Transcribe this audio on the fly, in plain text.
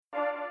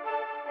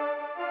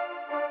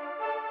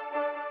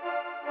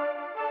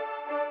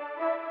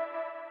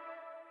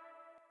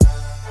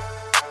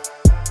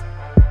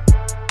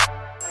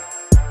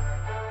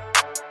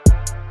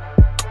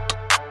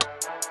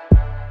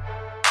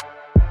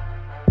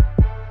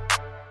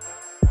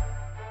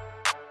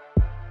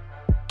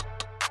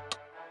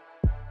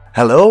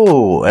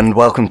Hello, and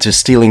welcome to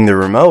Stealing the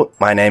Remote.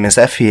 My name is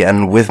Effie,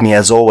 and with me,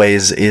 as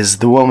always, is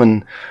the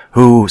woman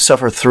who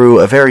suffered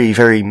through a very,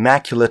 very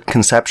immaculate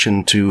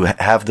conception to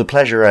have the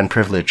pleasure and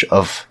privilege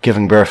of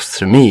giving birth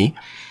to me,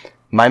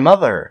 my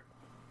mother.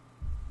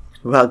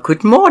 Well,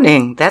 good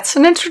morning. That's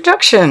an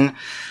introduction.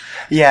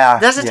 Yeah.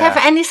 Does it have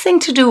anything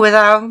to do with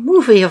our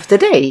movie of the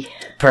day?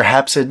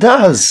 Perhaps it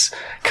does,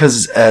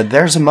 because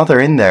there's a mother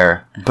in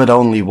there, but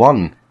only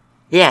one.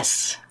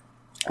 Yes.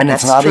 And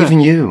it's not true.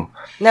 even you.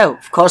 No,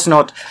 of course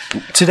not.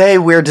 Today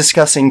we're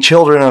discussing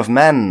Children of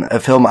Men, a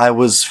film I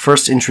was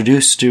first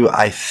introduced to,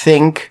 I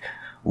think,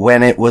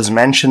 when it was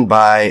mentioned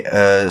by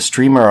a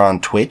streamer on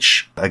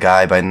Twitch, a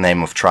guy by the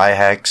name of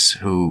Trihex,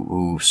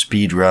 who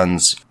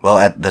speedruns. Well,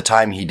 at the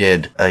time he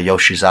did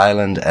Yoshi's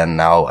Island, and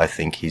now I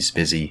think he's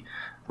busy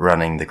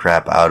running the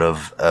crap out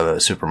of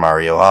Super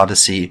Mario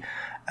Odyssey.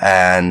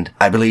 And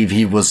I believe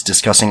he was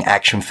discussing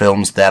action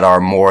films that are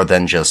more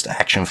than just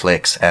action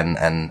flicks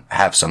and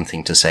have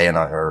something to say and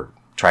are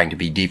trying to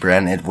be deeper.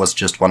 And it was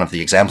just one of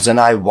the examples. And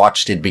I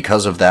watched it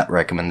because of that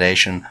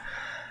recommendation.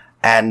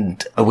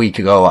 And a week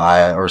ago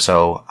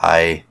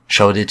I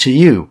showed it to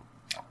you.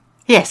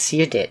 Yes,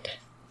 you did.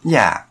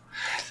 Yeah.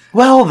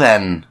 Well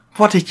then,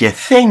 what did you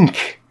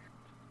think?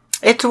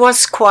 It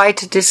was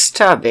quite a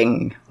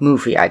disturbing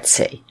movie, I'd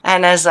say.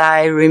 And as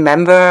I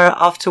remember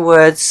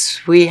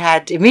afterwards, we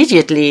had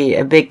immediately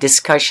a big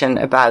discussion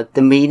about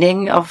the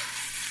meaning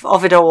of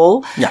it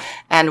all. Yeah.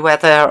 And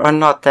whether or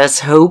not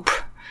there's hope.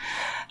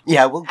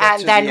 Yeah, we'll get and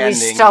to then the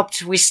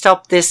ending. we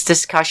stopped this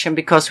discussion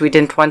because we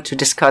didn't want to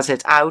discuss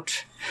it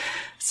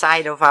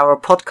outside of our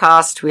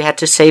podcast. We had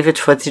to save it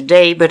for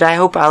today, but I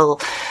hope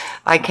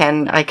I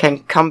can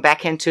come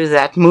back into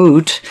that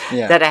mood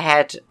that I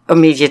had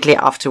immediately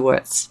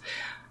afterwards.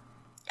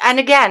 And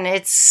again,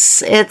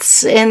 it's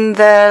in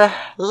the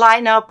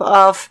lineup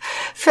of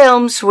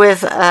films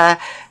with a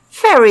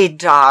very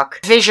dark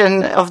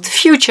vision of the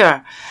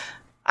future,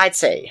 I'd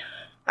say.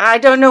 I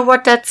don't know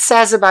what that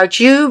says about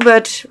you,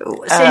 but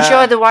since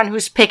you're the one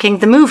who's picking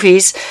the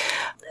movies,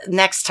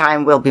 next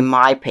time will be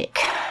my pick.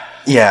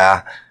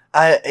 Yeah.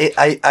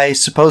 I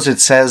suppose it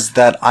says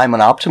that I'm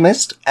an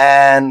optimist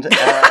and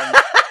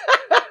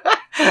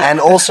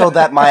and also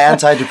that my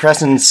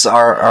antidepressants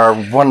are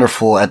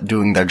wonderful at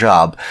doing their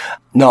job.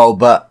 No,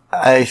 but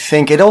I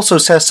think it also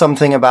says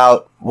something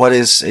about what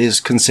is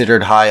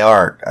considered high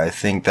art. I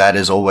think that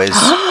is always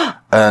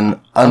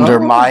an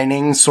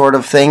undermining sort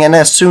of thing. And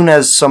as soon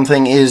as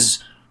something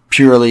is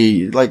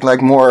purely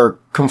like more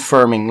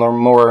confirming or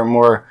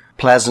more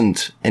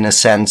pleasant in a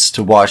sense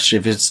to watch,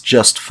 if it's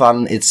just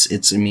fun,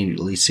 it's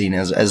immediately seen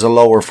as a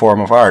lower form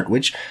of art,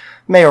 which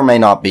may or may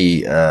not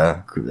be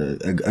a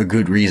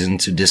good reason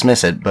to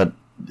dismiss it, but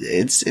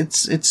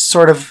it's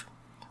sort of.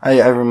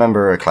 I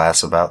remember a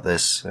class about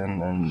this,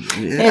 and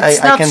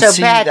it's I not can so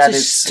see bad that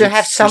to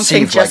have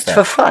something just like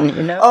for fun,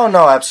 you know. Oh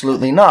no,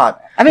 absolutely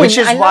not. I mean, which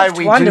is I why loved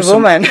we Wonder do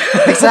Woman.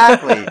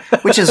 Exactly.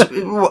 Which is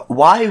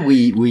why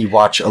we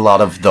watch a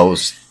lot of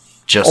those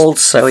just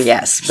also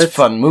yes, but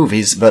fun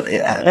movies. But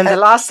in the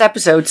last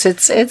episodes,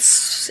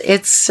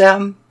 it's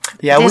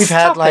yeah, we've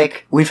had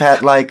like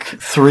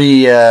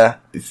three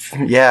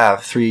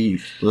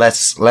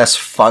less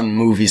fun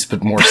movies,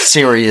 but more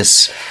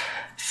serious,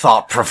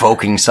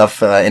 thought-provoking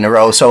stuff in a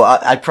row. So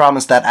I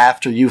promise that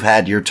after you've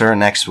had your turn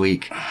next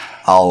week,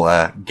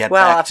 I'll get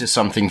back to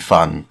something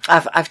fun.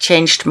 I've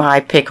changed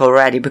my pick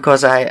already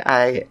because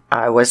I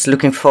was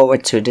looking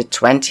forward to the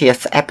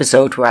 20th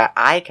episode where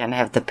I can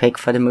have the pick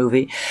for the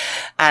movie,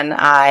 and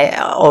I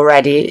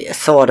already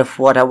thought of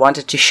what I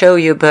wanted to show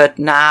you, but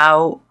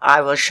now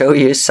I will show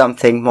you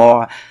something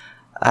more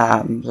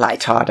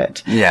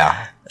lighthearted.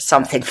 Yeah.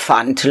 Something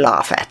fun to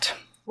laugh at.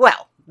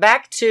 Well,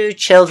 back to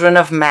Children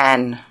of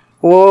Men.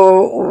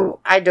 Oh,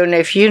 I don't know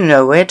if you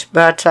know it,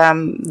 but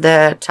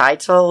the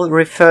title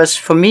refers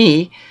for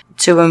me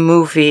to a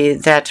movie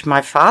that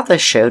my father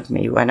showed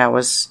me when I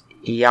was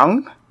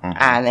young. Mm-hmm.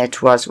 And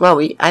it was,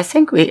 I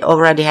think we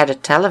already had a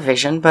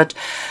television, but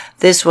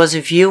this was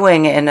a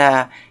viewing in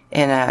a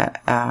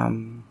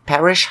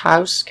parish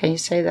house. Can you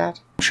say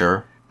that?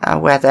 Sure.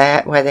 Where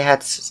they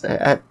had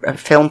a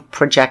film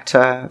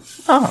projector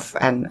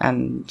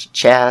and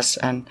chairs,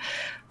 and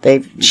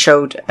they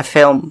showed a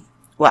film.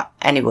 Well,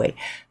 anyway,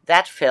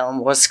 that film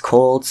was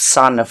called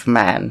Son of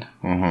Man.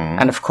 Mm-hmm.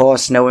 And of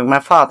course, knowing my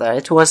father,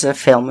 it was a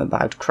film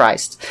about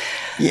Christ.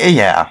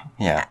 Yeah.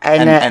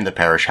 And the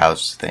parish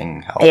house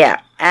thing helped. Yeah,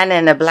 and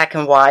in a black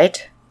and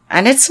white.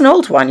 And it's an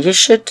old one. You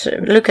should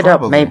look it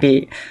up,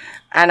 maybe.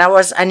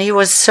 And he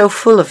was so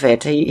full of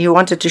it. He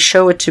wanted to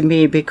show it to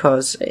me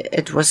because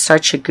it was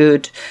such a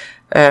good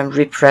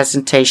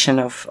representation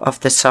of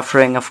the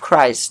suffering of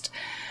Christ.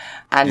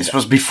 And this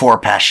was before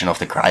Passion of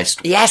the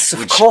Christ. Yes,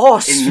 of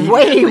course.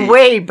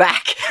 Way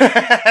back.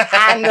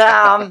 And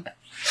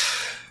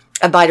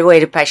by the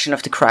way, the Passion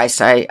of the Christ,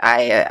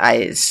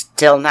 I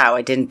still now,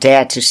 I didn't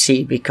dare to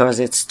see because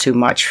it's too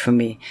much for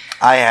me.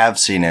 I have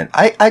seen it.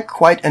 I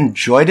quite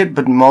enjoyed it,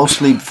 but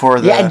mostly for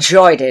the... You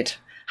enjoyed it.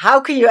 How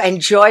can you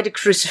enjoy the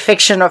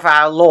crucifixion of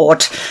our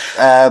Lord?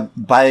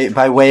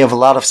 By way of a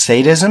lot of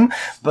sadism,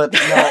 but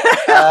no.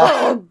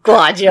 Oh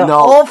God, you're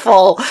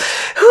awful.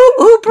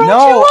 Who brought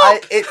you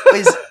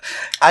up?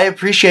 I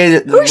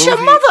appreciated the Who's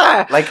movie. your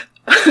mother? Like,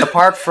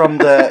 apart from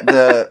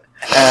the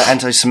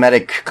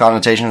anti-Semitic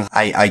connotations,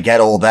 I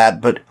get all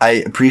that, but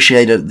I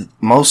appreciated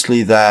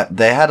mostly that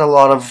they had a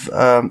lot of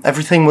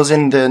everything was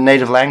in the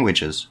native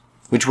languages,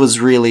 which was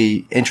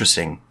really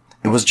interesting.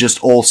 It was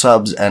just all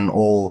subs and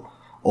all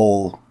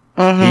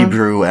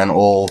Hebrew and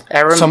all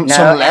some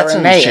Latin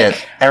Aramaic.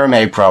 shit.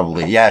 Aramaic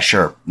probably. Yeah,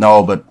 sure.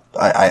 No, but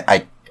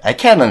I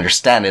can't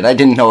understand it. I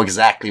didn't know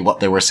exactly what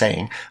they were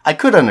saying. I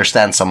could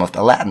understand some of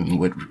the Latin,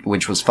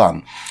 which was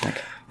fun. Okay.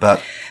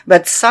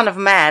 But Son of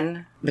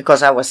Man,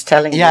 because I was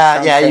telling you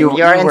something. Yeah, you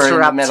you're were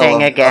interrupting in the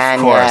middle again.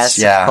 Of course, yes,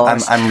 yeah, of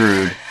course. I'm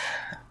rude.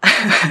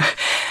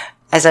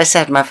 As I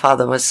said, my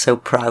father was so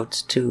proud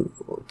to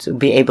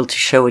be able to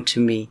show it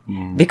to me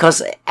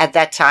because at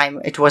that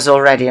time it was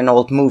already an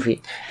old movie.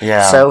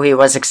 Yeah. So he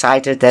was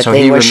excited that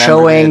they were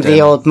showing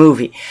the old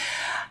movie,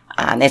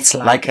 and it's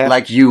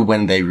like you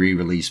when they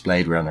re-released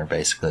Blade Runner,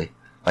 basically.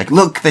 Like,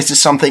 look, this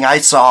is something I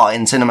saw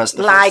in cinemas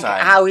the first time.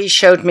 Like how he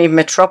showed me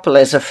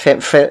Metropolis of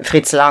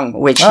Fritz Lang,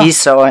 which he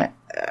saw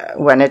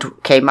when it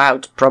came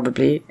out,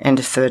 probably in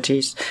the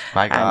 30s.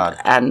 My God.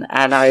 And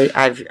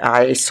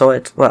I saw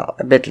it, well,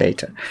 a bit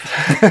later.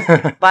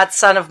 But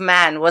Son of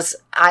Man was,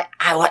 I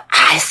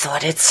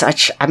thought it's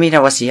such, I mean, I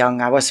was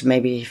young. I was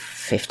maybe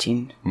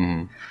 15.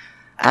 Mm-hmm.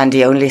 And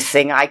the only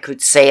thing I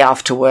could say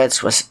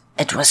afterwards was,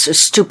 it was so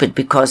stupid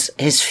because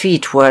his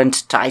feet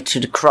weren't tied to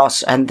the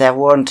cross and there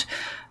weren't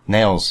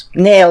nails.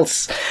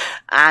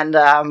 And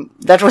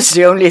that was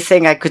the only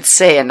thing I could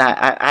say. And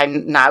I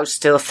now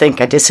still think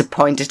I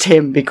disappointed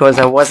him because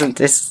I wasn't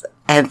this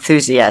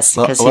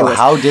enthusiastic as he was.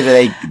 How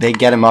did they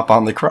get him up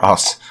on the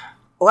cross?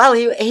 Well,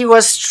 he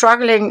was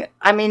struggling.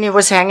 I mean, he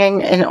was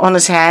hanging on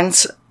his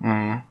hands,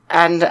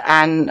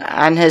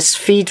 and his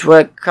feet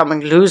were coming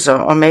loose,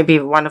 or maybe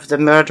one of the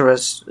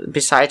murderers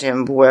beside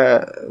him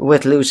were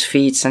with loose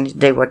feet, and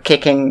they were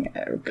kicking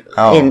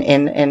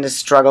in the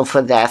struggle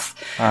for death.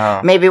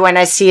 Maybe when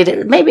I see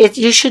it,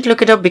 you should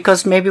look it up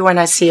because maybe when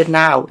I see it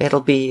now,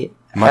 it'll be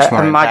much more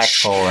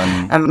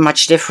impactful a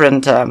much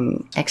different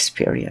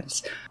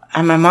experience.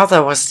 And my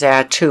mother was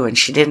there too, and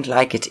she didn't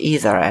like it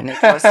either. And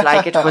it was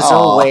like it was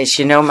always,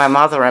 my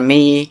mother and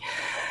me.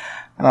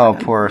 Oh,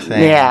 poor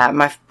thing. Yeah,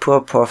 my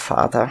poor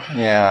father.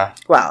 Yeah.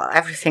 Well,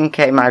 everything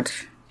came out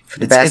for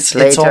the best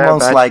later. It's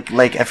almost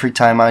like every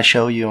time I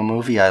show you a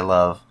movie I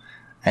love,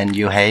 and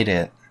you hate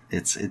it.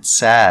 It's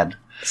sad.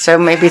 So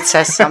maybe it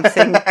says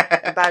something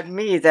about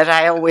me that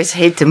I always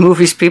hate the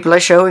movies people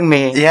are showing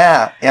me.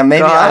 Yeah.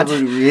 Maybe I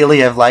would really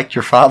have liked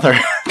your father.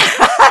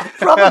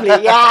 Probably,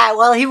 yeah.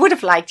 Well, he would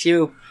have liked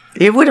you.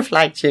 He would have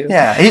liked you.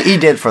 Yeah, he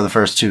did for the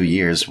first 2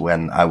 years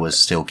when I was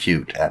still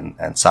cute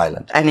and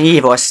silent. And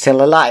he was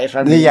still alive.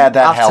 I mean, yeah,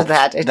 that after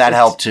helped. That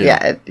helped too.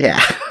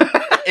 Yeah.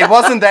 It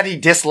wasn't that he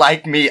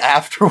disliked me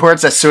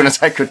afterwards as soon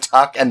as I could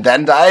talk and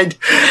then died.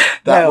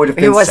 That would have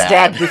been sad. He was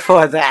dead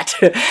before that.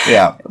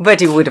 Yeah. But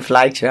he would have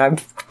liked you. I'm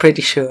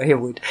pretty sure he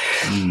would.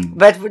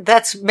 But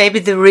that's maybe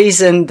the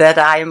reason that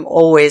I'm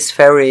always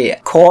very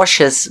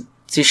cautious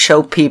to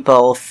show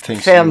people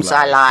films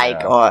I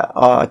like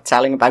or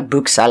telling about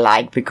books I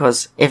like,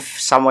 because if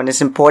someone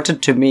is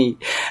important to me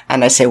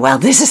and I say, well,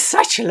 this is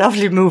such a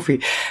lovely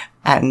movie,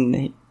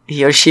 and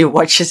he or she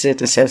watches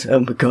it and says, oh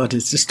my God,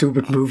 it's a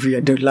stupid movie,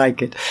 I don't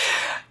like it,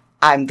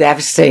 I'm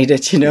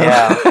devastated,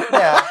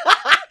 Yeah.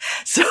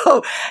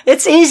 So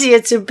it's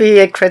easier to be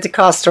a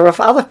criticaster of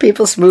other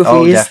people's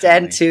movies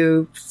than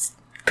to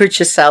put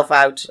yourself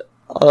out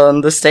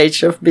on the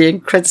stage of being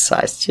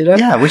criticized,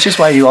 Yeah, which is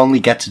why you only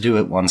get to do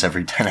it once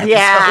every 10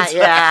 episodes.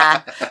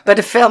 Yeah. But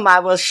the film I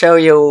will show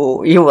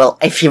you, you will,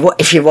 if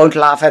you won't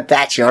laugh at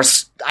that,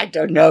 I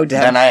don't know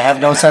then. Then I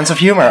have no sense of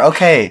humor.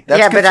 Okay,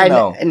 that's good to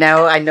know.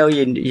 No, I know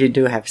you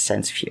do have a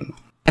sense of humor.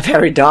 A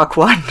very dark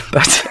one,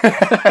 but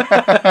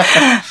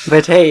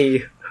but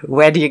hey,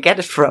 where do you get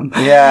it from?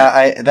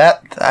 Yeah,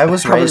 I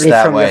was raised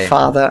that from way. Your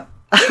father.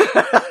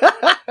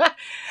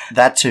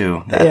 That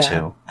too.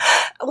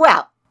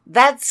 Well,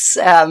 that's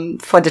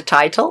for the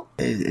title.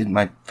 It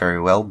might very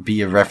well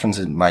be a reference.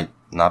 It might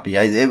not be.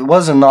 It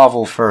was a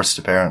novel first,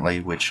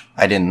 apparently, which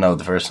I didn't know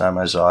the first time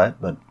I saw it,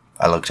 but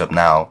I looked up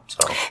now.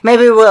 So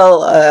maybe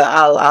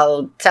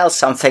I'll tell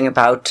something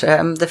about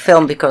the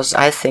film, because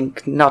I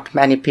think not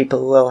many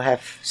people will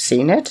have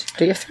seen it.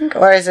 Do you think,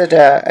 or is it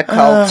a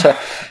cult?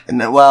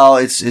 Well,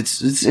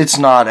 it's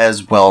not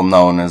as well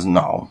known as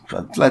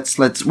But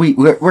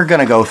we're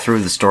gonna go through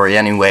the story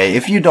anyway.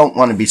 If you don't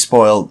want to be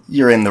spoiled,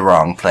 you're in the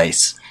wrong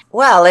place.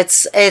 Well,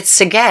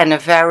 it's again a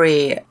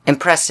very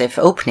impressive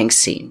opening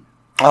scene.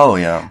 Oh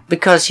yeah,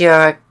 because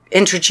you're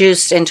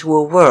introduced into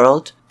a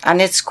world. And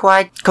it's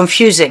quite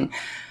confusing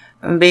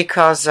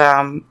because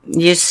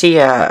you see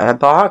a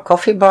bar, a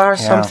coffee bar or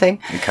something,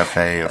 a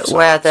cafe of sorts,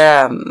 where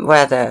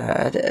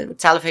the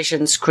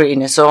television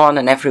screen is on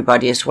and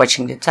everybody is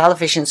watching the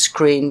television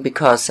screen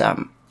because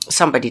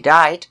somebody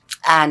died.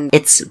 And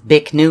it's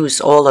big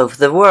news all over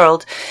the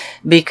world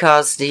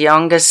because the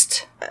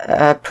youngest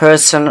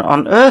person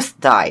on Earth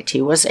died.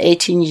 He was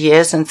 18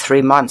 years and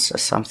 3 months or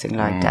something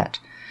like that.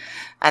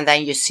 And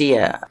then you see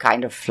a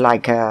kind of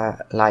like a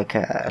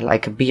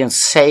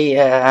Beyonce,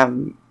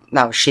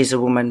 no, she's a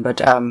woman,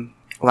 but,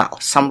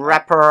 some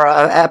rapper,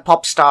 a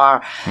pop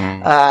star,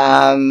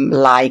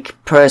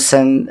 like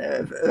person,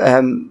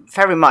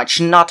 very much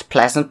not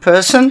pleasant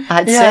person,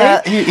 I'd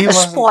say. He a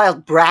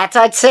spoiled brat,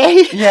 I'd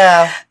say.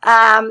 Yeah.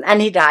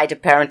 And he died,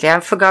 apparently.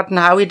 I've forgotten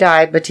how he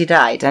died, but he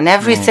died. And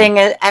everything,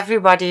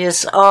 everybody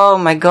is, oh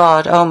my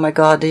God,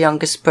 the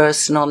youngest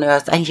person on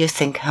Earth. And you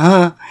think,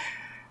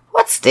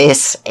 what's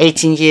this?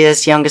 18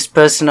 years, youngest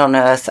person on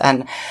Earth.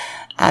 And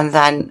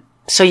then,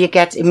 so you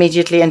get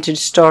immediately into the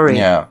story.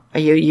 Yeah.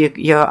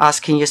 You're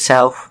asking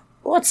yourself,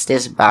 what's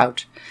this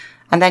about?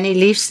 And then he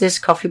leaves this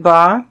coffee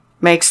bar,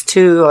 makes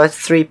 2 or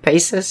 3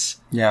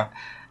 paces. Yeah.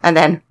 And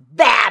then,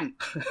 bam!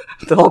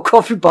 The whole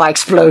coffee bar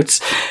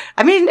explodes.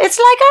 I mean, it's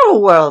like our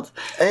world.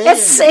 It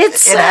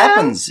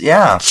happens,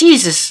 yeah.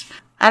 Jesus.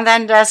 And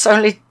then there's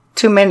only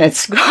 2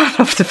 minutes gone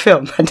of the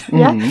film.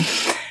 Yeah.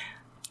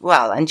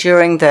 Well, and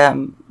during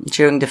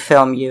the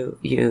film,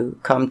 you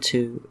come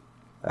to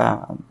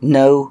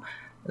know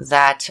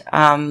that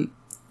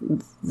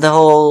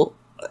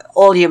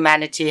all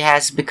humanity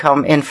has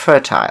become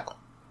infertile.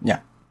 Yeah.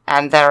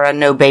 And there are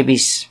no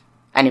babies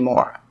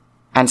anymore.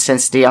 And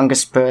since the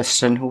youngest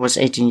person, who was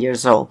 18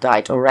 years old,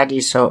 died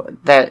already, so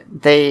that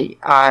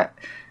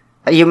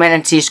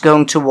humanity is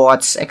going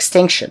towards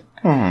extinction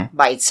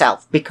by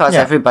itself, because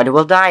everybody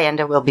will die and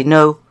there will be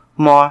no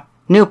more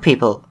new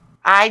people.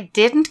 I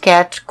didn't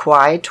get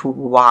quite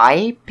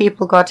why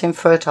people got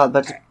infertile,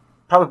 but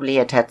probably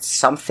it had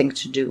something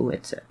to do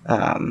with it.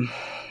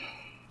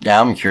 Yeah,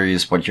 I'm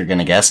curious what you're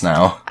gonna guess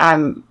now.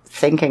 I'm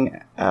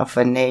thinking of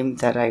a name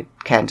that I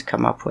can't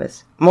come up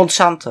with.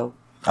 Monsanto.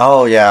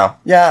 Oh, yeah.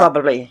 Yeah.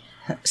 Probably.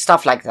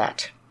 Stuff like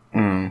that.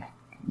 Yeah.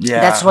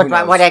 That's what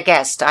I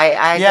guessed.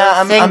 I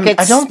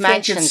don't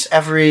think it's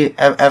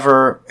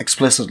ever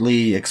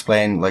explicitly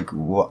explained, like,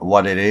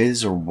 what it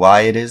is or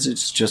why it is.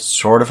 It's just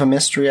sort of a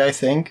mystery, I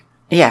think.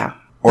 Yeah.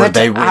 Or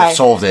they would have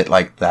solved it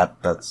like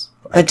that.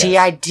 But the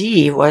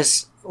idea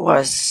was,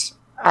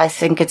 I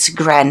think it's a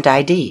grand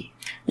idea.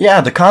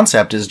 Yeah, the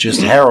concept is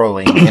just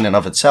harrowing in and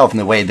of itself, and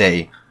the way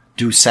they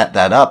do set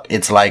that up,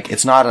 it's like,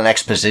 it's not an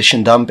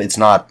exposition dump, it's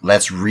not,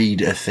 let's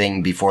read a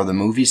thing before the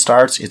movie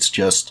starts, it's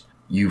just,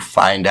 you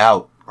find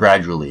out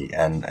gradually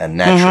and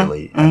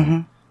naturally,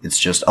 and it's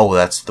just,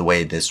 that's the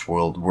way this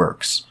world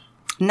works.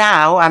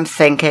 Now I'm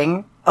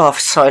thinking of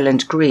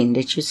Soylent Green.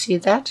 Did you see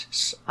that?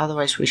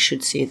 Otherwise we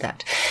should see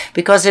that.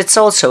 Because it's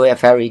also a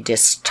very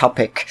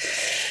dystopic.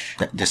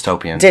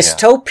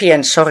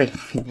 Dystopian, sorry.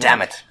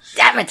 Damn it.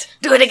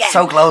 Do it again.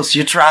 So close,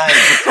 you tried.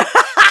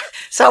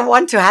 So I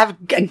want to have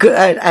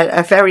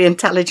a very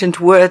intelligent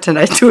word and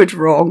I do it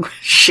wrong.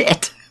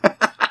 Shit.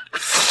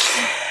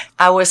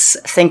 I was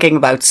thinking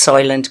about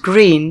Soylent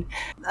Green,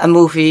 a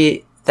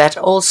movie that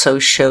also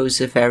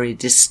shows a very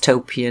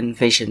dystopian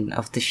vision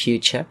of the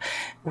future,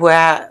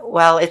 where,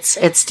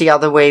 it's the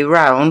other way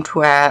around,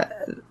 where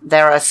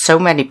there are so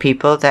many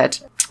people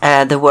that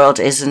the world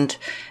isn't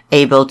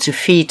able to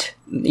feed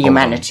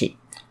humanity.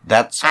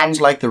 That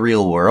sounds like the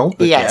real world,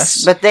 but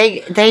yes. But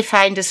they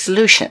find a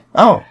solution.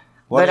 Oh,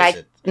 what is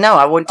it? No,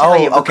 I won't tell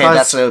you, because okay,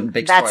 that's a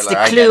big spoiler. That's the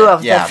clue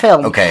of the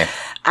film. Okay.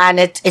 And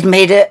it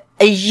made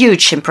a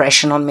huge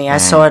impression on me. I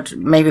saw it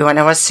maybe when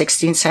I was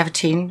 16,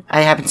 17.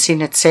 I haven't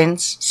seen it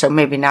since. So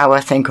maybe now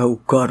I think,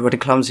 oh God, what a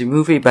clumsy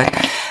movie. But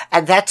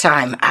at that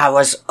time I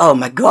was, oh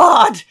my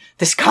God,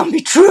 this can't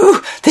be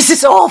true. This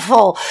is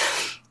awful.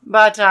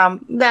 But,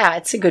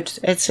 it's a good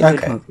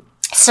movie.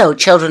 So,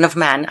 Children of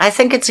Man, I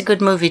think it's a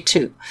good movie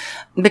too,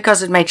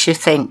 because it makes you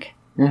think.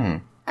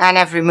 Mm-hmm. And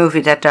every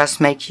movie that does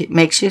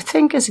makes you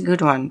think is a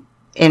good one,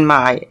 in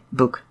my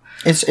book.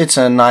 It's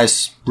a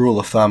nice rule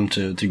of thumb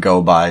to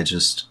go by.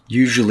 Just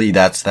usually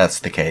that's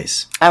the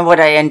case. And what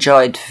I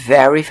enjoyed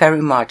very,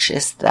 very much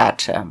is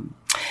that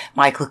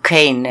Michael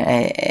Caine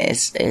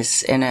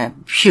is in a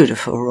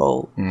beautiful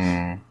role.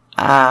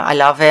 I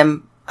love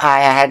him. I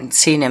hadn't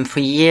seen him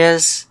for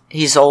years.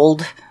 He's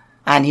old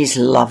and he's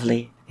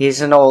lovely.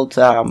 He's an old...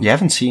 You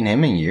haven't seen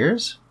him in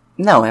years?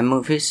 No, in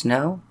movies,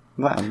 no.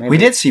 Well, maybe. We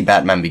did see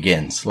Batman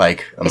Begins,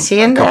 like a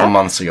couple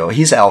months ago.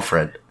 He's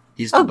Alfred.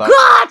 He's the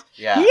God!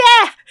 Yeah!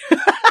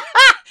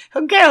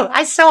 Okay,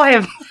 I saw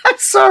him. I'm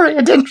sorry,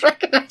 I didn't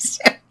recognize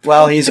him.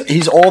 Well,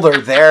 he's older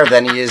there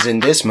than he is in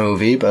this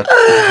movie, but...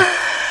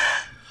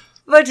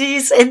 But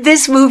in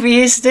this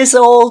movie, he's this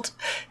old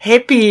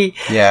hippie.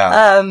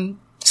 Yeah.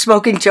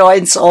 Smoking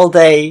joints all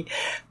day.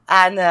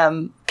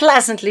 And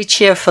pleasantly,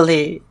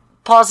 cheerfully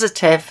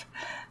positive,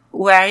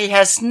 where he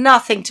has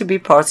nothing to be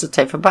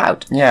positive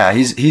about. Yeah,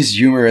 he's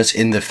humorous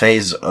in the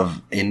face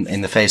of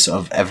in the face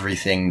of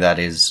everything that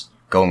is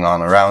going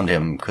on around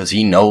him, because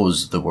he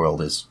knows the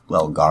world is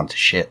gone to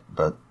shit,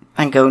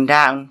 and going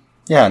down.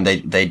 Yeah, and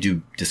they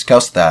do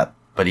discuss that,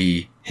 but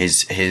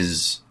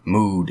his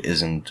mood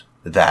isn't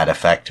that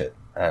affected,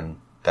 and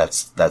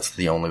that's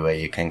the only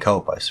way you can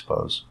cope, I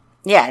suppose.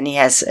 Yeah, and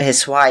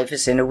his wife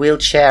is in a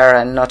wheelchair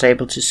and not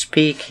able to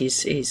speak.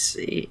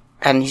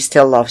 And he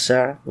still loves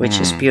her, which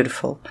is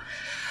beautiful.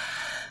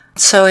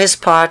 So his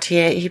part,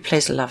 he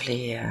plays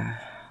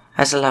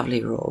has a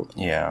lovely role.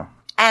 Yeah.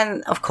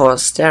 And of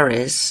course there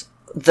is,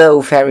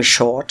 though very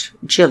short,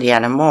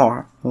 Julianne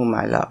Moore, whom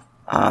I love.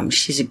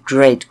 She's a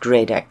great,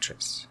 great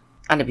actress.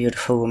 And a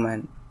beautiful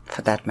woman,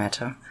 for that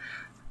matter.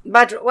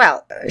 But,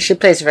 well, she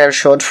plays a very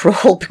short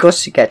role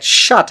because she gets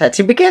shot at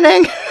the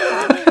beginning.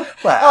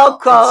 Well, oh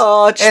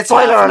God,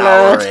 spoiler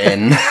alert.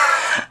 In.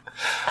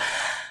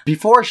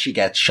 Before she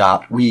gets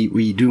shot,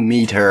 we do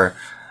meet her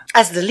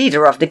as the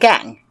leader of the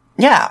gang.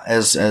 Yeah,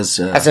 as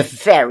a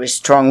very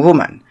strong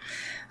woman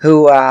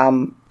who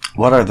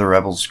what are the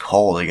rebels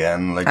called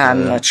again? Like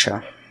I'm not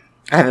sure.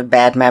 I have a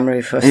bad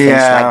memory for things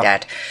like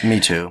that. Me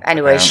too.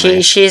 Anyway,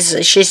 apparently.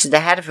 she's the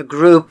head of a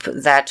group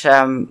that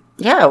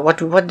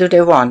what do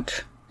they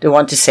want? They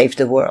want to save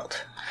the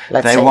world.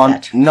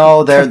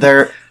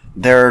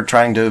 They're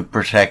trying to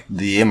protect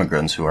the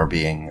immigrants who are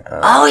being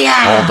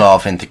hauled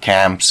off into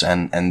camps,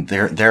 and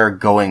they're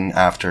going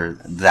after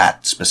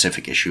that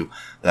specific issue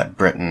that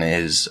Britain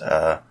is.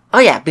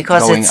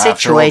 Because it's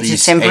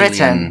situated in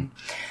Britain,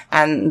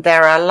 and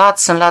there are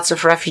lots and lots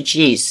of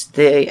refugees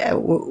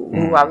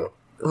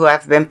who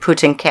have been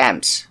put in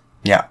camps.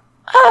 Yeah.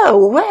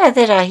 Oh, where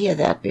did I hear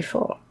that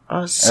before?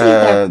 Or see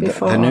that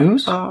before? The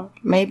news?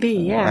 Maybe,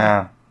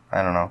 yeah.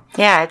 I don't know.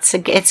 Yeah, it's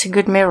a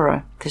good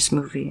mirror, this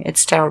movie.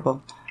 It's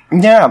terrible.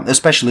 Yeah,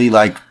 especially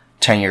like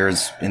 10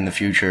 years in the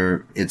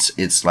future,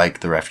 it's like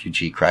the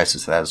refugee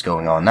crisis that is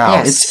going on now.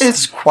 Yes.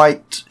 It's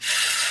quite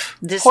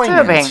disturbing.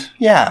 Poignant.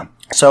 Yeah.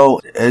 So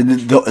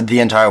the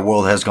entire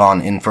world has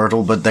gone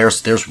infertile, but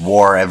there's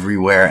war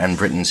everywhere, and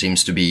Britain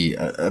seems to be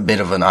a bit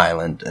of an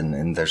island,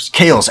 and there's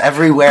chaos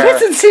everywhere.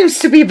 Britain seems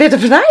to be a bit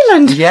of an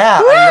island.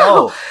 Yeah, wow. I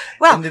know.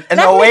 Well, an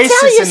let oasis me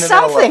tell you in the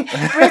something.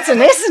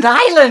 Britain is an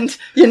island,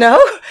 you know?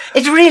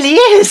 It really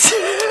is.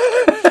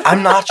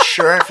 I'm not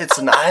sure if it's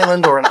an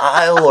island or an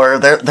isle, or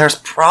there's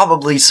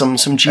probably some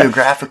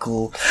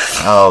geographical.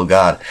 Oh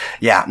God,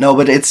 yeah, no,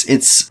 but it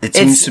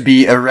seems to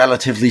be a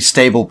relatively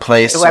stable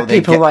place where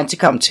people want to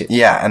come to.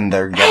 Yeah, and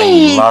they're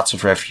getting lots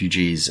of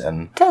refugees,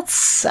 and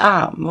that's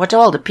what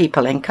all the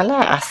people in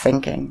Calais are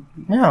thinking.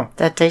 Yeah,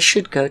 that they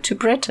should go to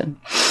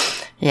Britain.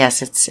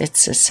 Yes,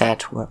 it's a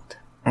sad world.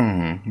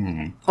 Mm-hmm,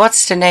 mm-hmm.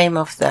 What's the name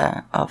of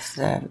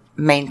the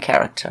main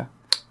character?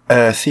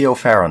 Theo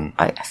Farron.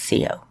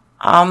 Theo.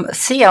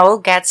 Theo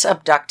gets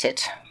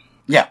abducted.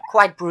 Yeah.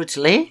 Quite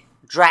brutally.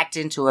 Dragged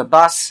into a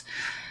bus.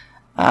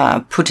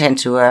 Put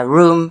into a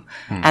room.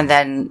 And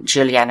then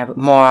Julianne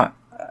Moore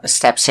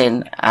steps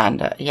in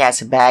and he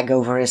has a bag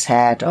over his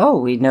head. Oh,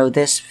 we know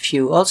this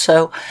few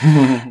also.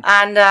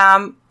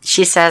 And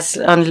she says,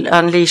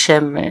 unleash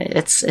him.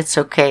 It's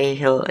okay.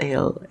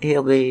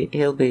 He'll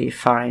be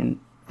fine.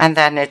 And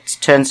then it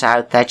turns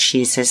out that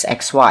she's his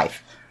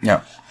ex-wife.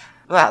 Yeah.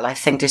 Well, I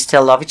think they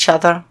still love each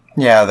other.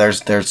 Yeah,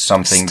 there's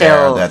something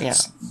there that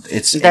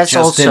it just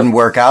also, didn't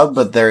work out,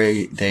 but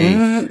they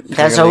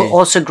there's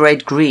also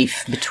great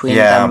grief between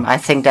them. I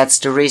think that's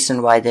the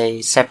reason why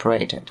they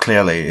separated.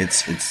 Clearly,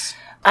 it's.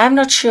 I'm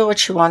not sure what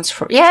she wants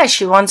for. Yeah,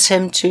 she wants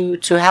him to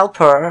help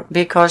her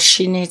because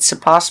she needs a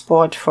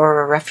passport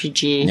for a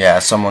refugee. Yeah,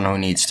 someone who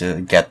needs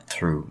to get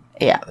through.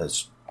 Yeah.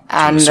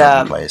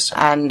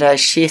 And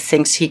she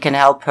thinks he can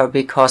help her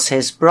because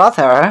his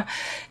brother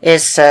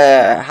is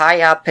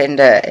high up in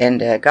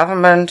the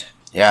government.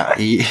 Yeah,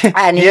 he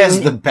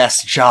has the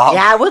best job.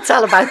 Yeah, we'll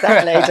tell about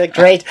that later.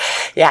 Great.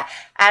 Yeah.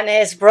 And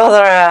his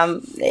brother,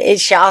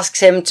 she asks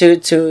him to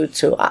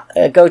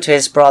go to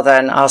his brother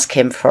and ask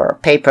him for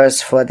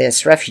papers for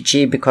this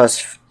refugee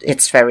because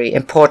it's very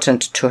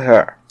important to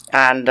her.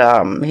 And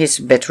he's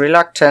a bit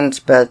reluctant,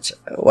 but,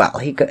 well,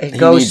 he goes He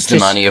needs the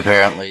money,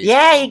 apparently.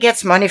 Yeah, he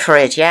gets money for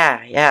it.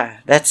 Yeah,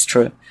 that's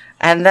true.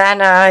 And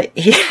then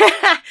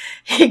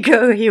he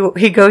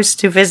goes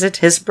to visit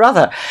his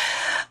brother,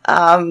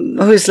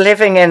 who's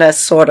living in a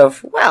sort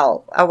of,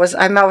 well,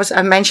 I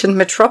mentioned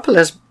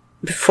Metropolis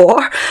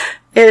before.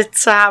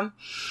 It's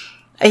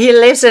he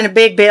lives in a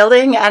big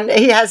building and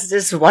he has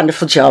this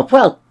wonderful job.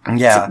 Well,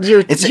 yeah,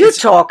 you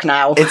talk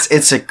now.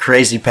 It's a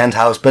crazy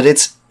penthouse, but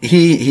it's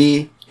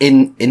he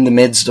in the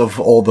midst of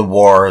all the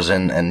wars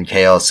and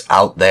chaos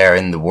out there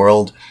in the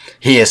world,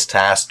 he is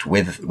tasked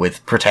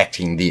with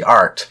protecting the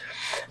art.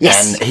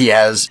 Yes. And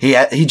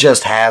he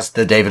just has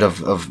the David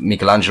of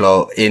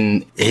Michelangelo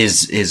in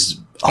his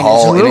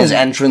hall, in his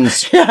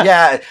entrance.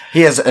 Yeah,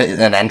 he has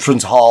an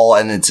entrance hall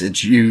and it's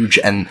huge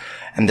and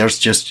there's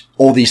just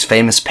all these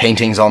famous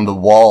paintings on the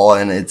wall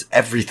and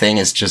everything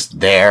is just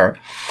there.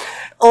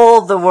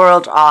 All the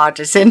world art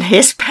is in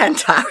his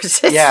penthouse.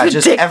 It's ridiculous.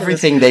 Just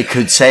everything they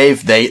could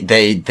save,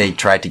 they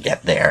tried to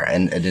get there,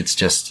 and it's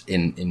just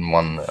in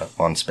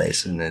one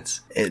space, and that's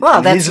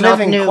not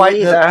new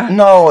either.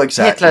 No,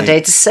 exactly. Hitler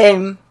did the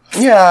same.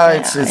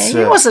 Yeah,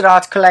 he was an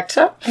art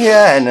collector.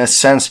 Yeah, in a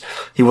sense,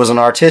 he was an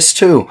artist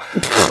too,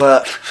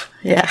 but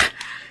yeah.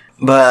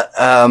 But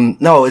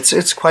no,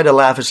 it's quite a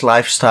lavish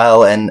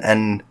lifestyle,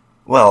 and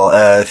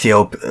Well,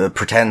 Theo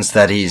pretends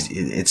that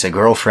it's a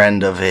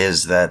girlfriend of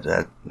his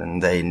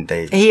and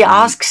they. He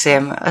asks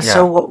him,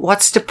 so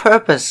what's the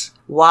purpose?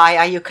 Why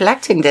are you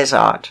collecting this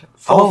art?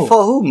 For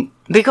whom?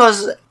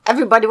 Because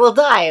everybody will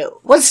die.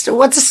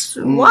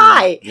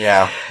 Why?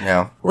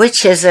 Yeah.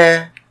 Which is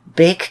a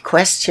big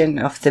question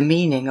of the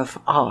meaning of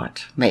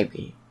art,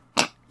 maybe.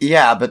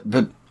 Yeah, but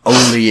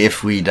only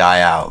if we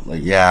die out.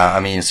 Like, yeah, I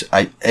mean,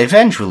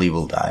 eventually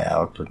we'll die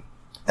out, but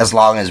as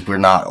long as we're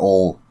not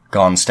all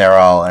gone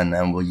sterile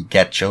and we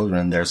get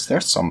children, there's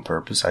some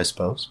purpose, I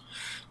suppose.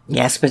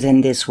 Yes, but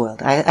in this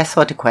world, I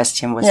thought the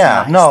question was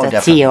nice, that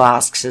definitely. Theo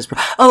asks his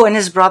brother. Oh, and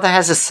his brother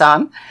has a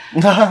son.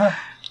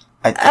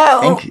 I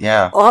think,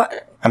 yeah.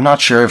 I'm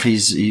not sure if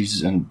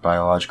he's a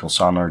biological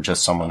son or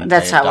just someone that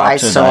that's they how I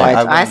adopted. saw it.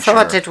 I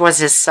thought sure. it was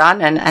his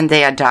son, and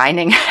they are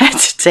dining at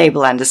the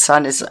table, and the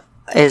son is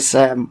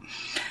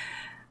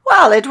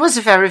well, it was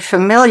a very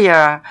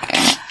familiar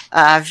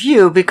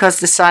view because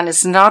the son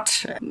is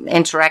not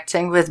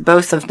interacting with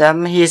both of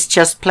them. He's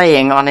just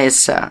playing on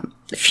his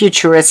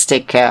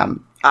futuristic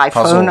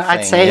iPhone,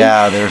 I'd say.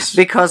 Yeah,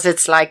 because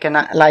it's like an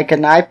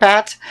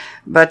iPad,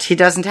 but he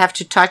doesn't have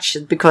to touch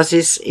it because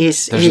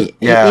he's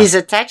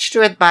attached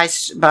to it by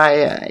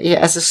he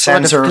has a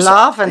sort Sensors. of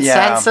glove and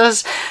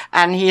sensors,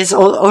 and he is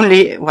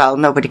only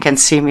nobody can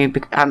see me.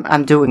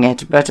 I'm doing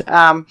it, but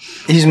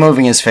he's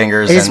moving his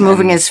fingers. He's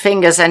moving his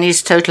fingers, and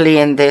he's totally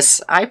in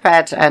this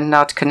iPad and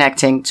not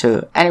connecting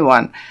to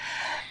anyone.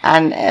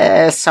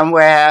 And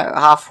somewhere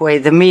halfway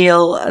the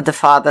meal, the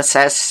father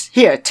says,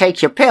 "Here,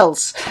 take your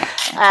pills."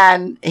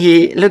 And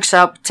he looks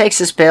up, takes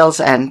his pills,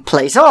 and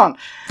plays on.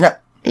 Yeah.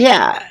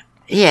 Yeah.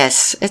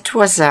 Yes, it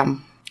was,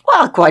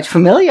 quite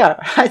familiar,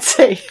 I'd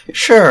say.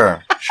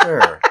 Sure.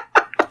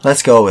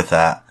 Let's go with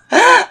that.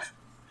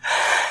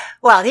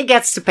 Well, he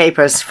gets the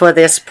papers for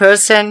this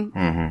person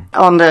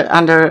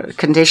under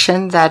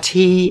condition that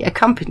he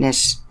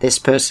accompanies this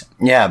person.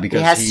 Yeah,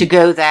 because he has to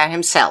go there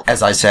himself.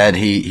 As I said,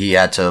 he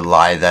had to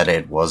lie that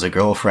it was a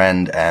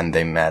girlfriend and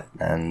they met,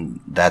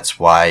 and that's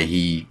why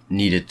he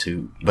needed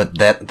to. But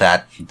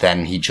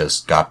then he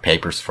just got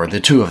papers for the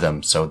two of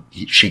them, so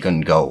she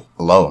couldn't go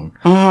alone.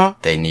 Mm-hmm.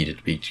 They needed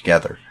to be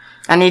together.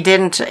 And he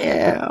didn't,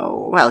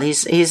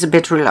 he's a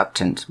bit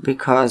reluctant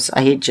because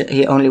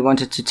he only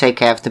wanted to take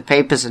care of the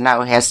papers, and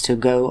now he has to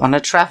go on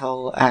a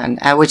travel, and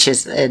which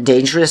is a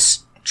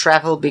dangerous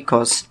travel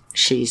because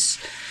she's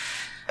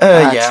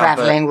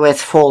traveling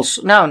with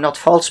not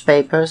false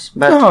papers,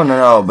 but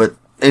no, but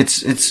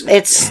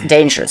it's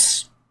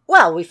dangerous.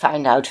 Well, we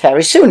find out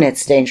very soon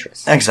it's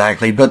dangerous.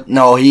 Exactly, but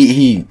no,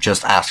 he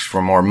just asks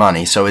for more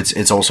money, so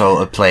it's also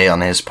a play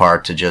on his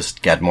part to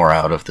just get more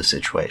out of the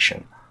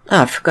situation.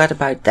 Oh, I forgot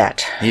about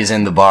that. He's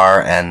in the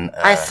bar and...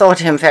 I thought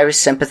him very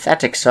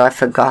sympathetic, so I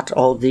forgot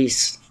all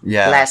these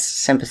less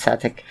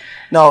sympathetic.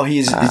 No,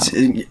 it's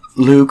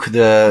Luke,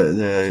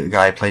 the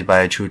guy played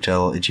by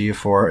Chiwetel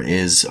Ejiofor,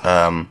 is...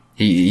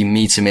 He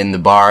meets him in the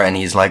bar and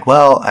he's like,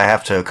 well, I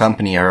have to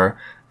accompany her.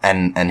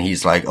 And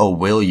he's like, oh,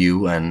 will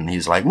you? And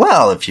he's like,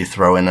 well, if you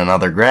throw in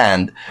another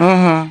 $1,000.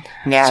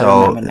 Mm-hmm. Yeah, so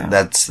I remember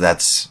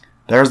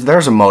now.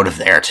 There's a motive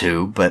there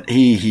too, but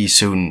he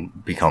soon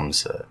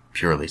becomes...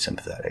 purely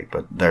sympathetic,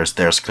 but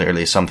there's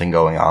clearly something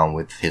going on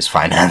with his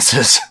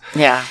finances.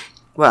 Yeah.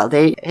 Well,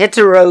 they hit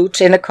the road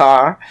in a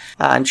car.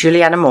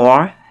 Julianne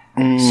Moore.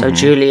 Mm-hmm. So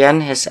Julian,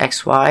 his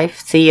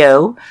ex-wife,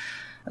 Theo,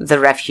 the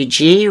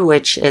refugee,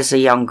 which is a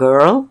young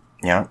girl.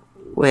 Yeah.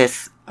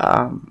 With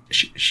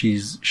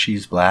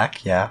she's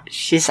black. Yeah.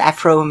 She's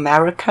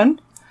Afro-American.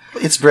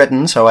 It's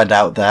Britain, so I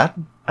doubt that.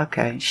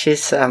 Okay,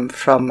 she's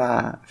from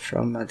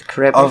the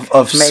Caribbean.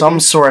 Of some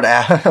sort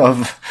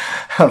of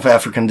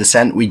African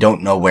descent. We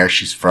don't know where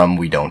she's from.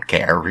 We don't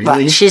care, really.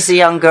 But she's a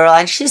young girl,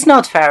 and she's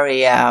not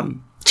very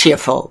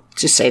cheerful,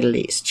 to say the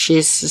least.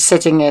 She's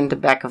sitting in the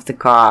back of the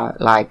car,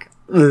 like,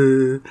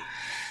 And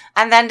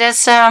then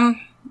there's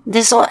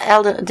this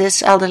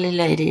elderly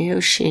lady.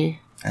 Who's she?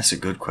 That's a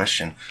good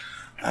question.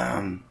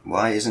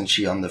 Why isn't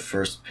she on the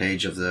first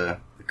page of the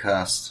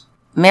cast?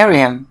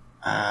 Miriam.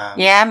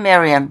 Yeah,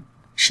 Miriam.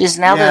 She's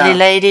an elderly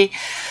lady.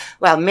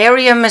 Well,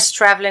 Miriam is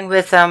traveling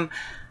with them,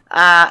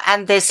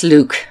 and there's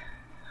Luke.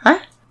 Huh?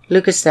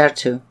 Luke is there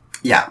too.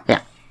 Yeah.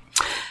 Yeah.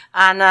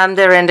 And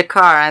they're in the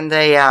car, and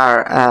they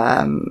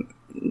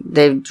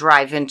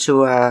drive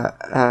into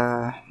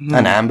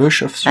an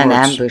ambush of sorts. An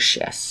ambush,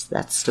 yes,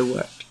 that's the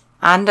word.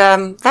 And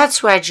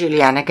that's where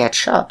Juliana gets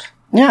shot.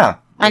 Yeah.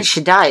 And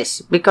she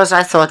dies, because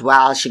I thought,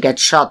 well, she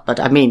gets shot, but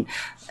I mean...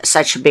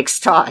 such a big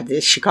star,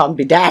 she can't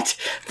be dead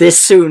this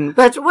soon.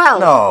 But,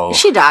 no.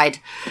 She died.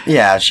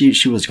 Yeah,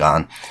 she was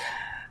gone.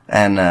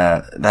 And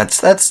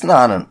that's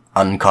not an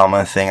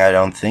uncommon thing, I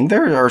don't think.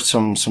 There are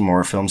some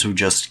more films who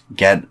just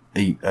get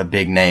a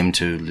big name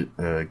to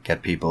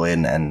get people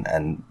in,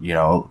 and you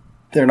know,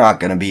 they're not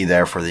going to be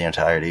there for the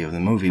entirety of the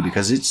movie,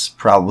 because it's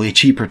probably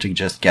cheaper to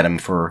just get them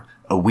for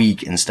a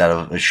week instead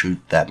of a shoot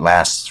that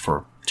lasts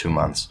for 2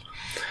 months.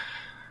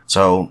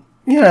 So,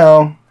 you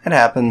know... it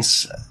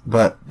happens,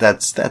 but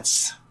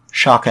that's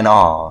shock and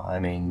awe. I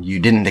mean, you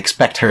didn't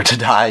expect her to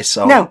die,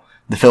 so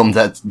the film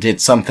that did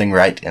something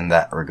right in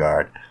that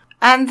regard.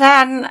 And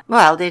then,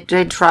 well, they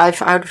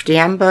drive out of the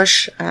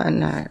ambush,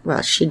 and,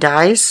 she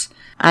dies,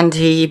 and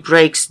he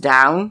breaks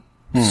down.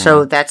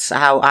 So that's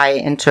how I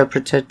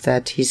interpreted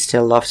that he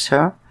still loves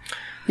her.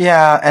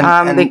 Yeah,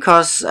 and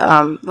because,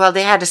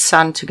 they had a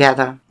son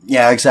together.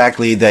 Yeah,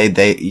 exactly.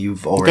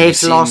 You've already They've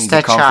seen lost the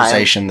their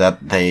conversation that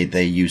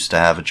they used to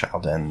have a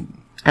child, and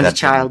the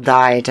child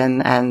died,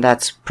 and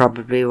that's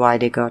probably why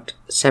they got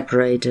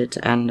separated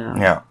and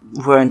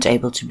weren't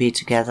able to be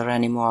together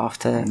anymore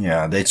after.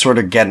 Yeah, they sort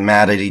of get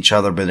mad at each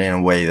other, but in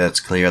a way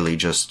that's clearly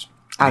just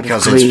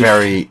because it's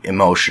very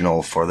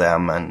emotional for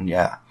them, and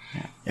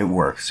it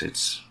works.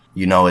 It's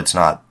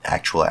not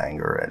actual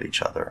anger at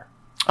each other.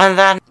 And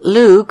then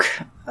Luke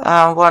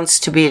wants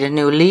to be the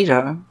new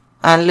leader,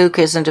 and Luke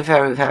isn't a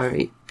very,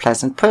 very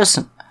pleasant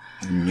person.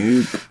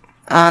 Nope.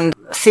 And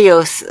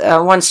Theo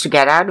wants to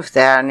get out of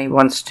there, and he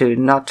wants to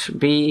not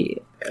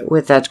be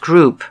with that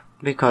group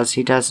because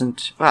he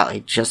doesn't. Well,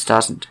 he just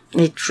doesn't.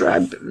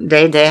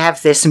 They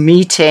have this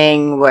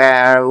meeting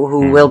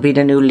who will be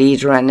the new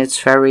leader, and it's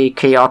very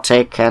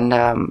chaotic. And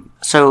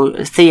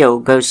so Theo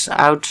goes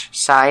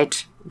outside.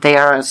 They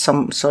are at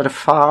some sort of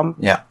farm.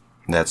 Yeah,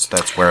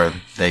 that's where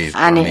they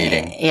are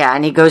meeting.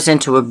 And he goes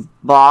into a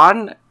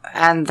barn,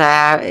 and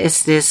there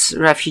is this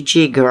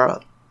refugee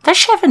girl. Does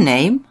she have a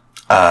name?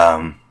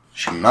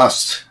 She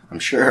must, I'm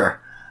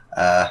sure.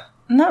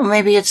 No,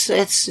 maybe it's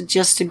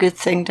just a good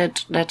thing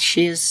that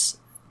she is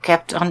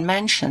kept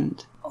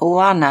unmentioned.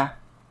 Oana.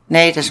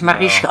 Nee, that's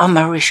Mariska. Oh,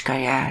 Mariska,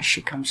 yeah,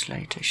 she comes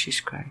later. She's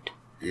great.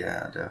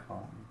 Yeah,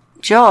 definitely.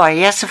 Joy,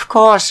 yes, of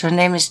course. Her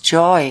name is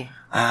Joy.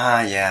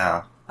 Ah,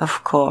 yeah.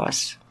 Of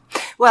course.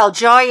 Well,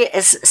 Joy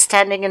is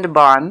standing in the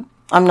barn.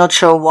 I'm not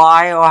sure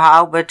why or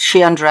how, but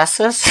she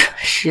undresses.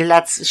 She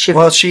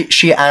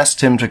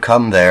asked him to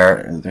come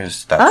there.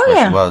 That's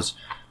where she was.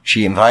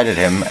 She invited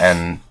him,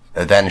 and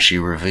then she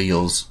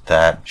reveals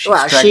that she's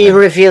pregnant. She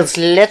reveals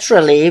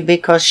literally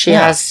because she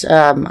has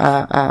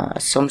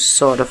some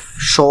sort of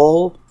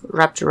shawl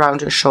wrapped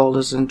around her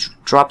shoulders and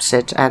drops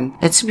it, and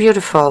it's a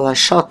beautiful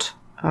shot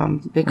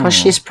because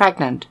she's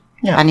pregnant.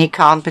 Yeah. And he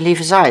can't believe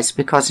his eyes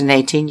because in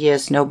 18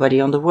 years nobody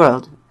in the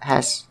world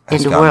has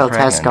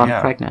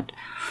gone pregnant.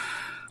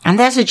 And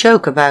there's a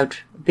joke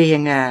about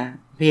being a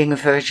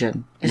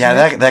virgin.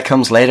 That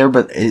comes later,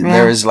 but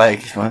there is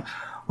like,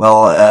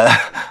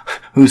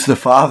 who's the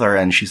father?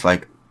 And she's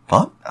like,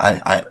 what?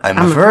 I'm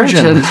a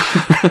virgin.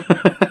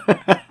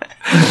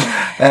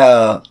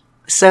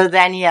 So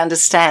then he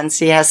understands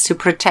he has to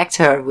protect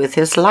her with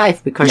his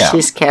life because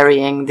she's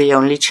carrying the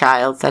only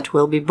child that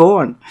will be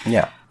born.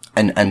 Yeah.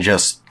 And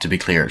just to be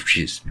clear,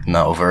 she's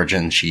no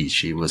virgin.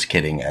 She was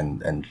kidding,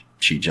 and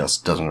she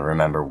just doesn't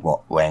remember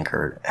what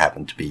wanker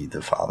happened to be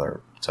the father.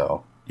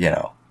 So,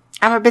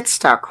 I'm a bit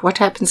stuck. What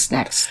happens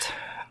next?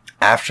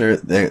 After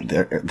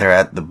they're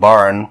at the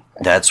barn,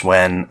 that's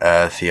when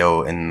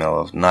Theo, in the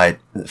middle of the night,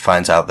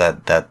 finds out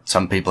that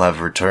some people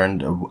have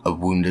returned a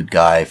wounded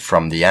guy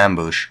from the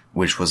ambush,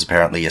 which was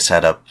apparently a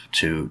setup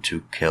to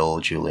kill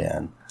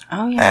Julianne.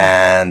 Oh,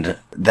 yeah. And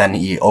then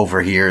he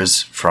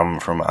overhears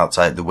from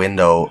outside the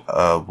window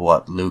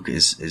what Luke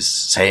is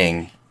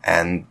saying,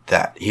 and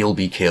that he'll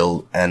be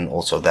killed, and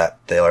also that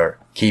they're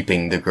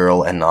keeping the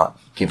girl and not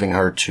giving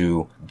her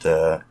to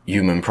the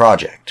Human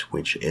Project,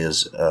 which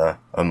is a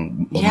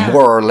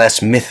more or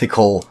less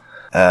mythical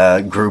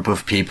group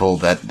of people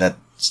that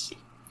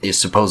is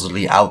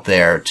supposedly out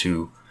there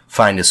to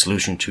find a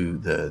solution to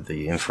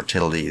the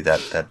infertility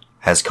that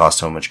has caused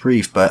so much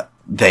grief, but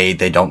they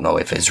don't know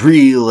if it's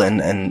real,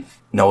 and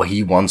no,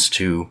 he wants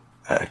to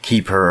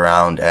keep her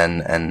around,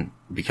 and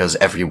because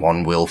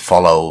everyone will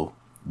follow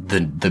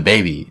the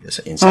baby,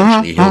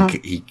 essentially.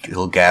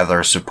 He'll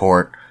gather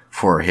support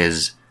for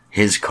his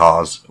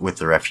cause with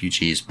the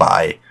refugees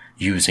by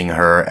using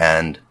her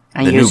and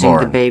the using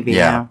newborn, the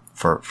baby,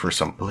 for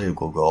some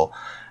political goal,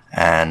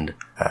 and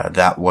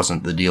that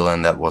wasn't the deal,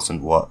 and that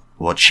wasn't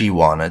what she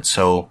wanted.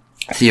 So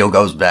Theo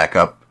goes back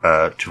up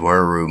to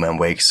her room and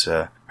wakes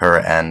her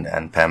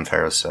and Pam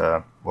Ferris,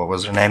 what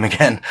was her name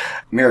again?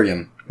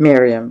 Miriam.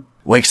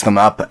 Wakes them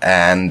up,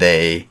 and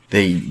they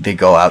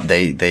go out.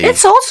 They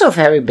It's also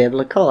very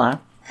biblical, huh?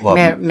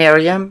 Well,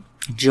 Miriam,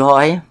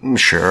 Joy.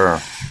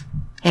 Sure.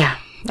 Yeah.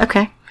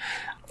 Okay.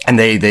 And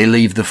they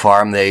leave the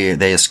farm. They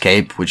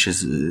escape, which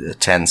is a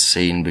tense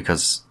scene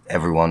because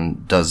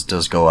everyone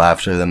does go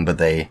after them, but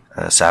they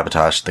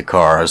sabotage the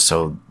cars,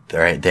 so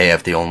they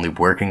have the only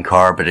working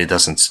car, but it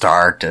doesn't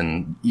start,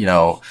 and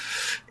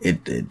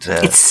it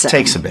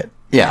takes a bit.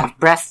 Yeah.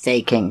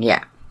 Breathtaking.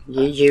 Yeah.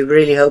 You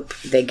really hope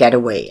they get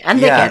away, and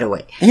they get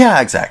away.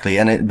 Yeah, exactly.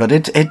 But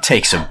it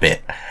takes a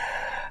bit,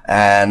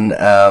 and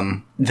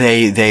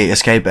they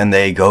escape, and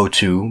they go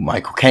to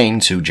Michael Caine,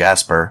 to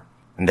Jasper,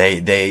 and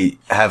they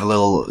have a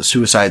little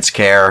suicide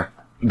scare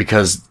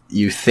because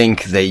you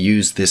think they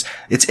use this.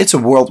 It's a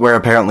world where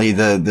apparently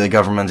the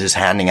government is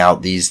handing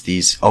out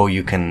these,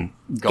 you can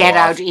get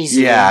out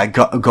easily. Yeah,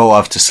 go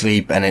off to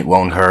sleep and it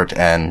won't hurt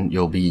and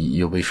you'll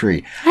be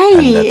free.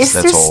 Hey, is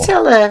this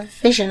still a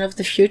vision of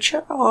the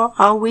future, or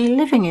are we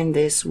living in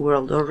this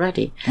world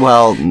already?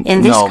 Well,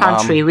 in this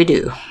country we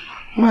do.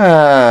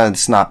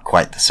 It's not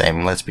quite the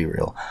same, let's be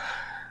real.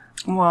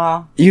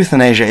 Well,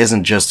 euthanasia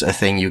isn't just a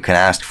thing you can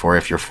ask for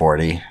if you're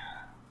 40.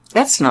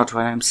 That's not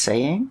what I'm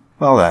saying.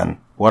 Well then,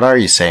 what are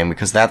you saying?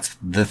 Because that's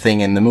the thing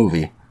in the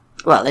movie.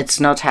 Well, it's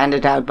not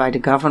handed out by the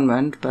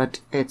government, but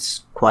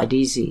it's quite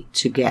easy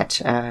to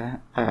get a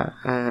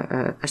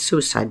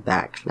suicide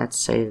bag. Let's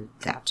say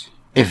that.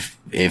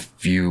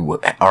 If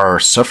you are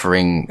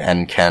suffering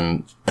and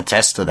can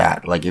attest to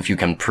that, like if you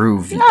can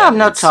prove. No, I'm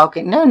not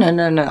talking. No.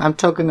 I'm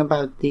talking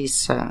about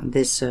this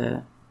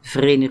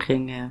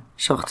Vereniging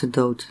Zwarte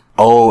Dood.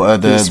 Oh,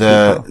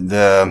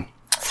 the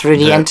through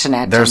the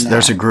internet.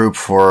 There's a group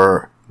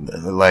for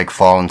like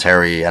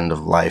voluntary end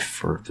of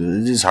life, or it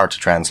is hard to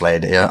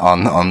translate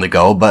on the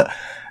go, but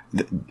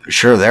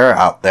sure they're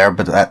out there,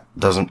 but that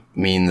doesn't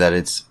mean that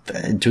it's.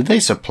 Do they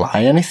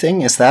supply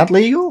anything? Is that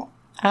legal?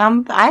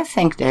 I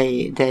think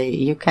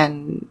you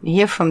can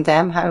hear from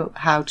them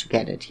how to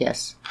get it.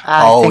 Yes.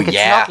 I think it's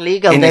not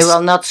legal. They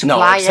will not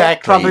supply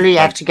it. Probably you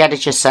have to get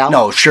it yourself.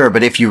 No, sure,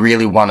 but if you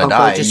really want to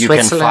die, you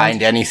can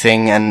find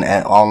anything and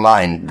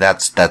online.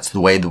 That's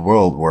the way the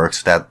world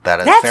works. That's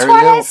very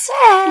what I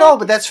said. No,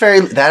 but that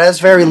has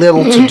very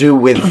little to do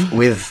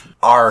with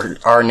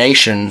our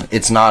nation.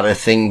 It's not a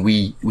thing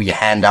we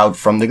hand out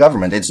from the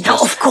government. It's just. No,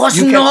 of course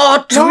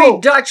not. We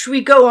Dutch, we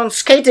go on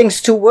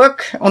skatings to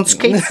work on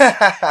skates,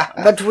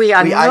 but we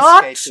are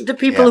not the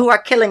people who are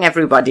killing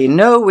everybody.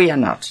 No, we are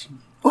not.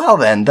 Well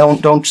then,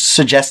 don't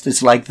suggest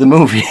it's like the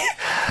movie.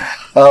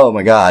 Oh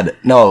my God,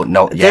 no,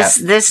 yeah.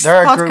 This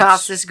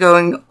podcast is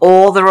going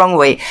all the wrong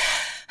way.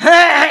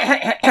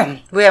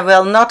 We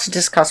will not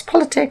discuss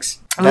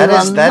politics. We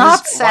will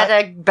not set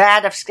a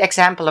bad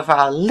example of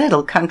our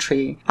little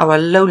country, our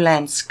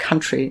lowlands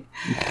country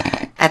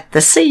at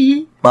the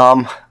sea.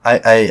 Mom,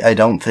 I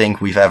don't think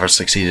we've ever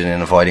succeeded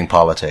in avoiding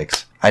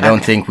politics. I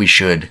don't think we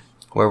should.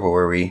 Where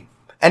were we?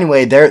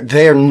 Anyway,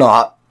 they're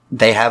not.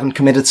 They haven't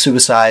committed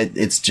suicide.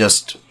 It's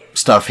just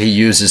stuff he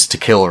uses to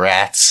kill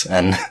rats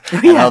and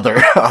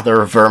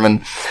other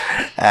vermin.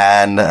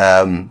 And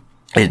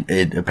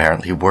it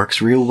apparently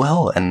works real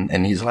well.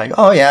 And he's like,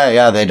 oh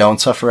yeah, they don't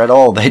suffer at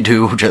all. They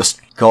do just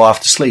go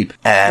off to sleep.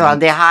 And well,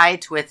 they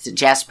hide with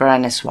Jasper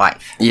and his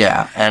wife.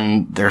 Yeah,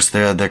 and there's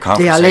the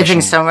conversation. They are living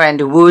somewhere in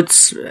the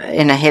woods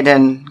in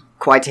a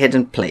quite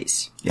hidden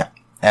place. Yeah.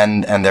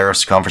 And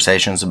there's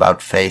conversations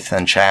about faith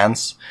and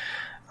chance.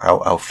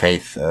 How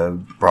faith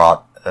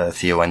brought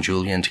Theo and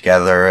Julian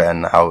together,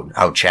 and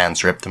how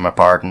chance ripped them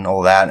apart, and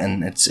all that.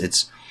 And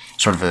it's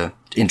sort of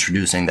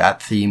introducing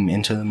that theme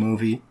into the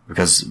movie,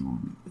 because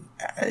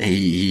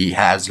he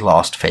has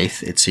lost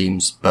faith, it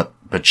seems, but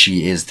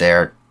she is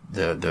there.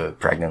 The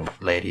pregnant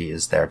lady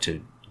is there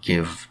to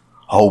give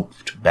hope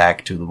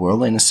back to the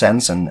world in a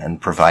sense, and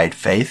provide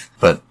faith.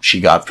 But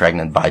she got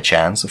pregnant by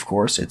chance, of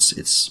course.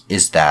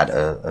 Is that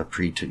a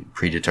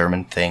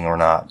predetermined thing or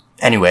not?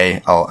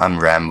 Anyway, I'm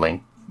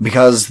rambling.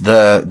 Because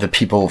the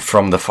people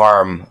from the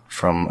farm,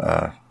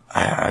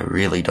 I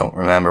really don't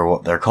remember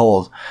what they're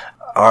called,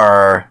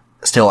 are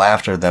still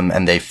after them,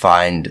 and they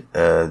find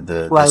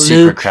the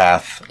secret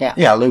path.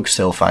 Yeah, Luke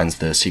still finds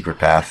the secret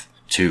path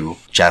to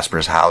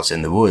Jasper's house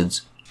in the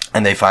woods,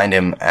 and they find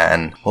him,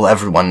 and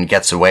everyone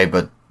gets away,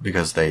 but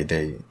because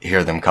they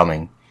hear them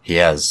coming, he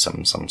has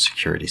some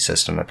security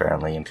system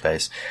apparently in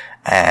place,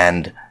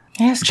 and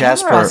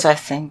Jasper, cameras, I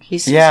think he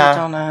sees it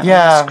on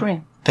a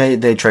screen.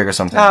 They trigger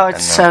something. Oh,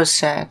 it's so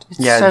sad. It's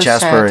so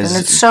Jasper sad, and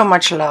it's so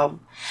much love.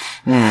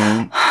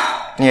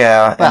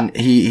 Yeah, well, and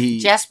he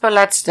Jasper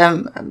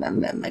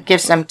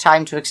gives them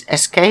time to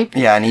escape.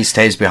 Yeah, and he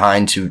stays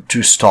behind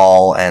to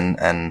stall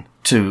and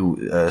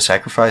to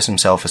sacrifice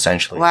himself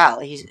essentially.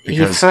 Well, he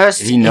gives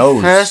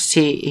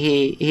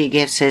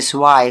his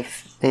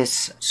wife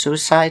this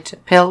suicide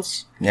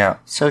pills. Yeah.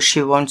 So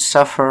she won't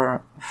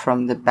suffer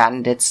from the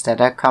bandits that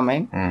are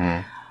coming.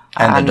 Mm-hmm.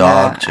 And the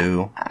dog,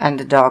 too. And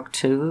the dog,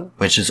 too.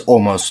 Which is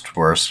almost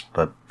worse,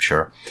 but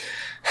sure.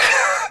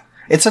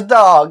 It's a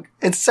dog.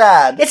 It's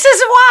sad. It's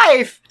his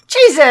wife!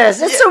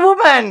 Jesus, it's a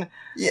woman!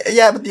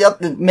 Yeah,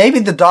 but maybe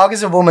the dog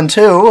is a woman,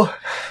 too.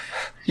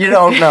 You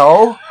don't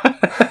know.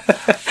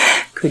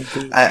 Could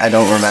be. I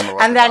don't remember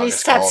what And then he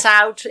steps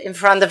out in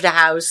front of the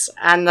house,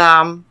 and,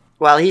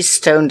 he's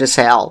stoned as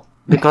hell.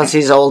 Because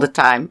he's all the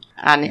time.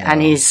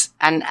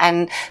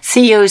 And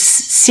Theo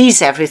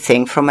sees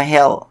everything from a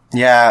hill.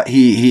 Yeah,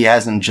 he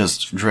hasn't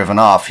just driven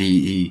off.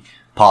 He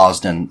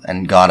paused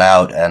and got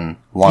out and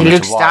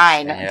wanted to watch.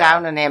 He looks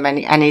down on him,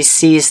 and he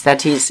sees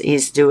that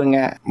he's doing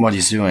what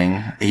he's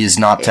doing. He's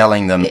not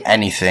telling them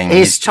anything.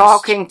 He's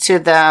talking to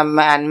them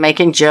and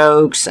making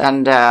jokes,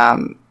 and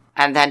then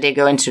they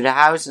go into the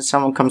house, and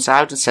someone comes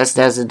out and says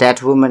there's a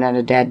dead woman and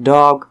a dead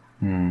dog.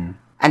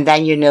 And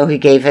then you know he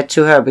gave it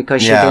to her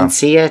because she didn't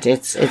see it.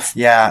 It's that's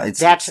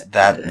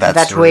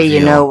that way you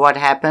know what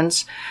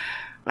happens.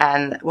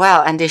 And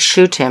they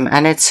shoot him,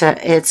 and it's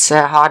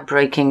a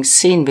heartbreaking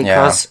scene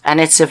because, and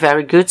it's a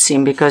very good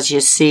scene because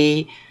you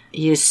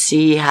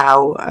see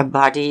how a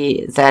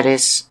body that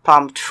is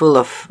pumped full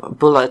of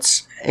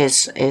bullets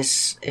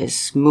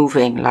is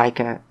moving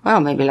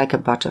maybe like a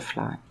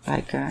butterfly.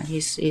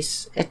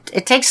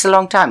 It takes a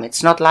long time.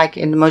 It's not like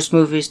in most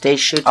movies they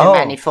shoot him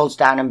and he falls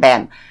down and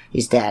bam,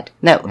 he's dead.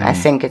 No, I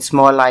think it's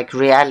more like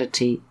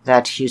reality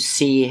that you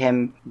see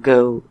him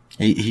go.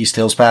 He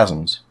still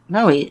spasms.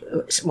 No,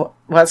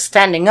 while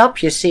standing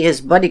up, you see his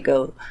body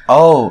go.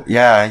 Oh,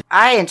 yeah.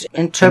 I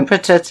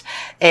interpreted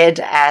it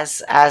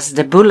as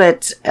the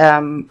bullet.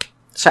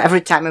 So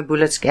every time a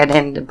bullet gets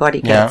in, the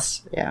body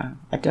gets. Yeah.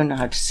 I don't know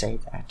how to say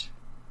that.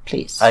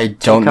 Please. I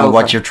don't know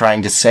what you're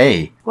trying to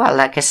say. Well,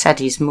 like I said,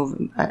 he's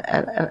moving.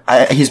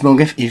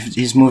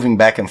 He's moving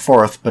back and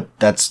forth, but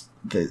that's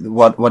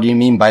what do you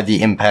mean by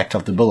the impact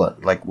of the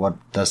bullet? Like, what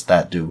does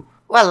that do?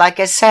 Well, like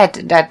I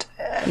said, that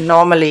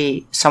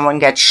normally someone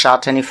gets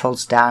shot and he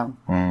falls down.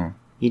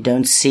 You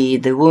don't see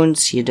the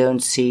wounds,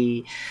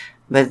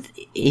 but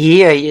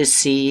here you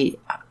see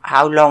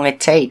how long it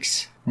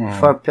takes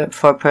for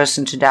a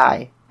person to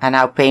die and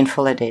how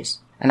painful it is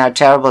and how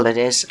terrible it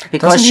is.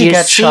 Because doesn't he you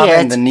get see shot it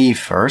in the knee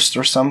first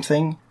or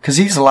something? Because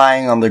he's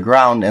lying on the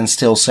ground and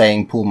still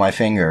saying, "Pull my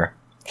finger."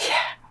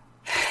 Yeah,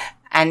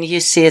 and you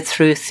see it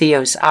through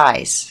Theo's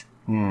eyes.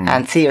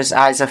 And Theo's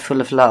eyes are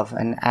full of love,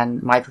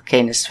 and Michael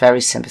Caine is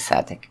very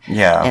sympathetic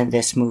in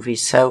this movie.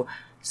 So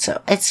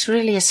it's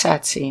really a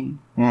sad scene.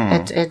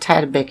 It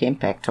had a big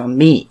impact on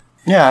me.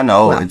 Yeah, I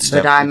know. It's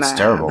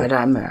terrible. But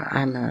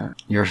I'm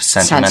You're a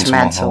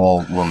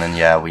sentimental woman.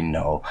 Yeah, we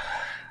know.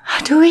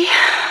 Do we?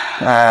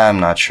 I'm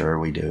not sure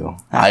we do.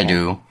 Okay. I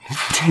do.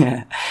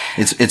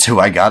 It's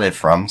who I got it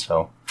from,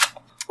 so.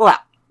 Well,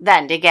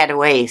 then they get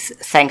away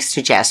thanks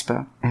to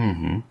Jasper.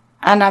 Mm-hmm.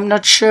 And I'm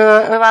not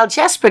sure. Well,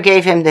 Jasper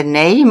gave him the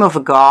name of a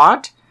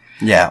guard.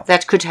 Yeah.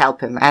 That could help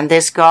him. And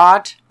this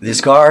guard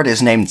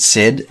is named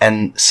Sid,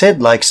 and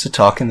Sid likes to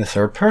talk in the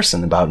third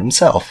person about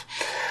himself.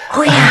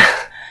 Oh, yeah.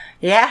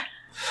 Yeah.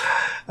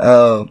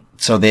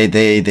 So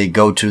they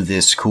go to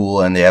this school,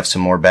 and they have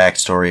some more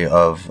backstory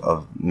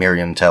of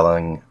Miriam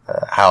telling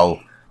how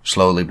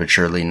slowly but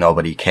surely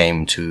nobody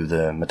came to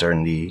the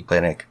maternity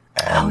clinic.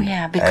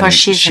 Because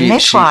she's a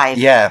midwife.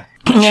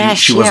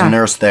 She was a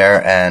nurse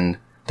there, and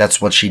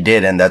that's what she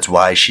did, and that's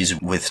why she's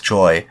with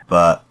Joy.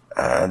 But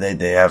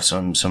they have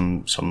some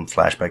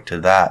flashback to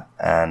that,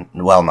 and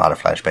well, not a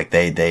flashback.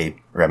 They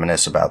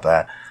reminisce about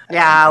that.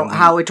 Yeah,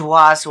 how it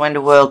was when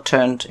the world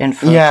turned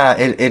infinite. Yeah,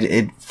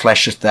 it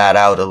fleshes that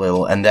out a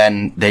little, and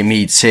then they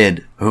meet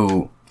Sid,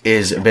 who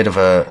is a bit of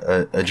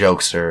a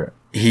jokester.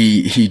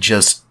 He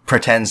just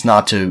pretends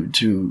not to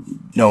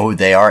know who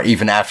they are,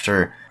 even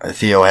after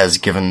Theo has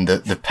given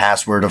the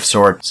password of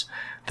sorts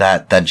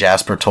that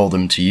Jasper told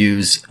him to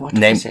use. What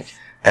was it?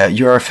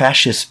 You're a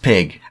fascist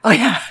pig. Oh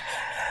yeah.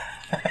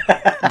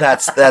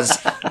 That's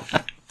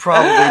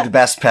probably the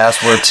best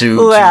password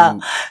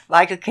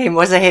Michael Caine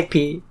was a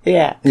hippie.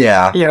 Yeah.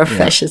 Yeah. You're a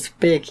fascist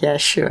pig. Yeah,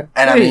 sure.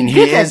 And I mean,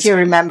 he is. You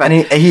remember.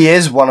 And he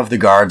is one of the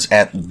guards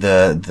at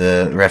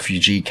the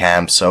refugee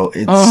camp, so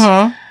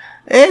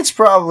it's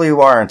probably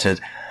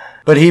warranted.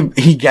 But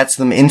he gets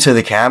them into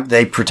the camp.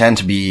 They pretend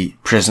to be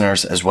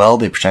prisoners as well.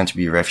 They pretend to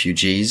be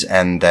refugees,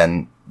 and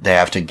then they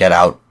have to get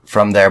out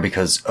from there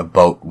because a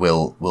boat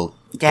will.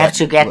 They have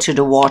to get to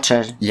the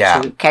water.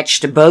 Yeah. To catch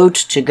the boat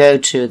to go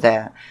to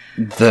the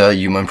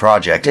Human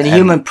Project. The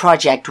Human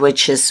Project,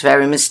 which is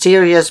very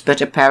mysterious,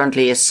 but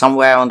apparently is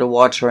somewhere on the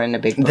water in a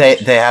big boat.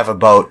 They have a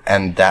boat,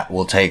 and that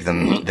will take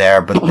them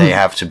there, but they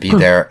have to be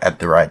there at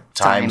the right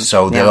time.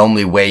 So the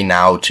only way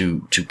now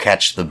to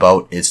catch the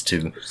boat is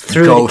to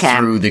go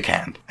through the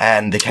camp.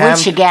 And the camp,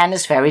 which again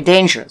is very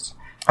dangerous.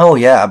 Oh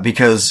yeah,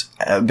 because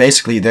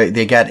basically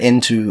they get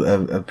into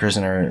a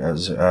prisoner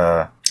as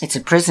it's a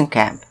prison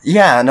camp.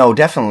 Yeah, no,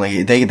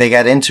 definitely. They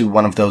get into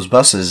one of those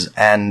buses,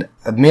 and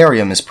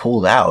Miriam is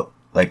pulled out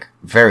like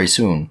very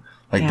soon,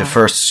 like the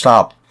first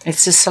stop.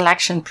 It's a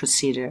selection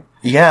procedure.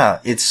 Yeah,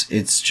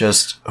 it's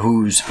just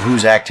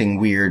who's acting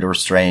weird or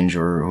strange,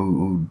 or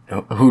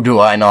who do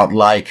I not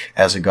like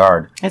as a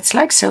guard? It's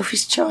like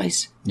Sophie's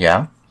Choice.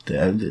 Yeah,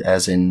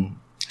 as in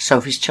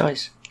Sophie's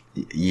Choice.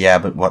 Yeah,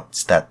 but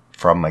what's that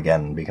from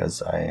again?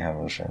 Because I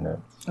haven't shown it.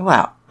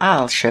 Well,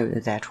 I'll show you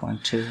that one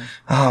too.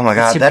 Oh my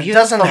god, that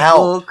doesn't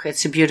help.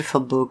 It's a beautiful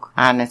book,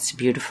 and it's a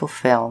beautiful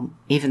film.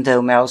 Even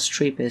though Meryl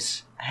Streep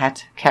is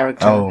head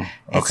character,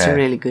 it's a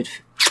really good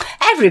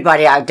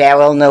Everybody out there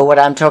will know what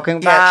I'm talking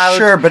about. Yeah,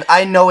 sure, but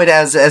I know it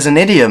as an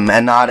idiom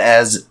and not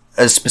as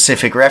a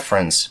specific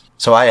reference.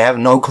 So I have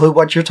no clue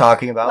what you're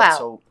talking about.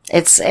 Well,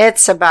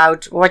 it's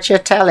about what you're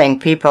telling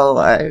people.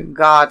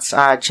 Gods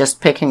are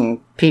just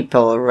picking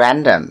people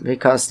random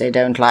because they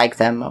don't like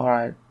them,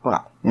 or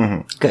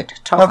Good.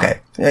 Talk on.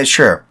 Okay,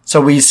 sure.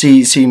 So we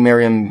see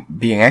Miriam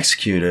being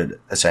executed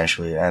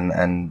essentially,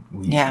 and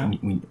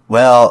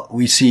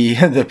we see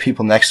the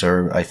people next to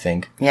her. I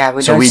think. Yeah,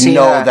 so we see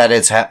know her. that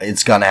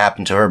it's gonna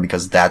happen to her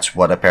because that's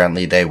what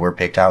apparently they were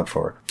picked out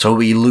for. So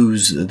we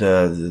lose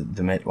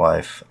the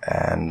midwife,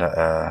 and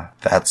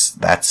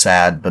that's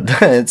sad,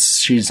 but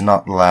she's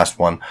not the last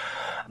one.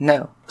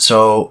 No.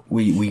 So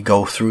we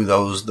go through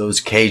those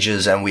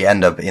cages, and we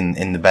end up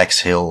in the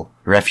Bexhill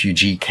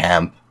refugee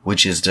camp,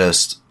 which is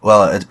just,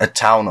 well, a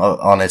town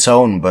on its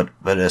own, but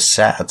a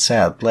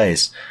sad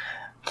place.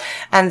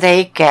 And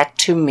they get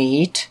to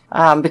meet,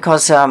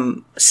 because,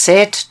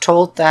 Sid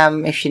told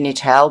them if you need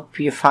help,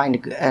 you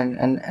find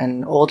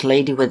an old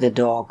lady with a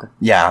dog.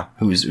 Yeah,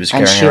 who's And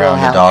carrying she'll around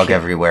the help dog you.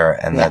 everywhere,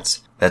 and Yeah.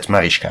 that's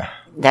Mariska.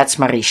 That's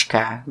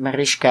Mariska.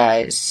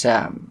 Mariska is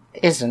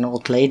an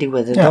old lady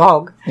with a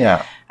dog.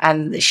 Yeah.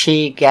 And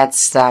she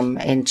gets them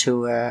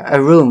into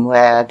a room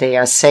where they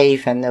are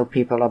safe and no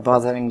people are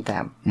bothering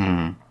them.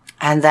 Mm.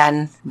 And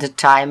then the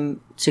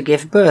time to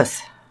give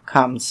birth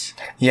comes.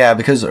 Yeah,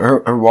 because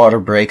her water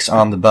breaks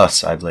on the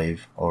bus, I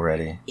believe,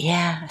 already.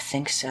 Yeah, I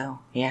think so.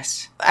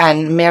 Yes.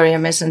 And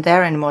Miriam isn't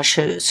there anymore,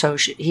 so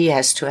he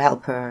has to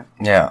help her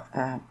Yeah.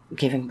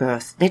 giving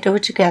birth. They do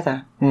it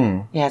together. Hmm.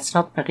 Yeah, it's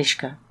not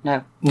Mariska.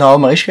 No. No,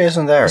 Mariska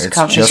isn't there. It's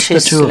just the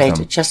she's two of later,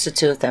 them. just the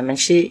two of them. And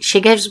she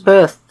gives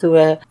birth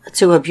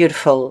to a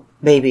beautiful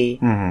baby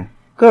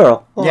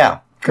girl. Oh, Yeah,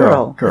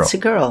 girl. It's a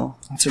girl.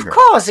 It's a girl. Of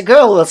course, a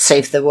girl will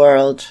save the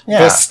world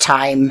this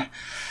time.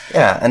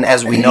 Yeah, and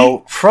as we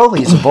know,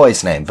 Froley is a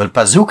boy's name, but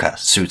Bazooka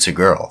suits a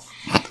girl.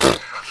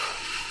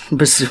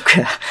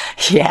 Bazooka.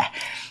 Yeah.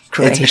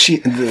 Great.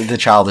 The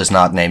child is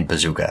not named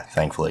Bazooka,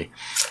 thankfully.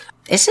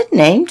 Is it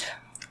named?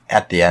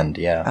 At the end,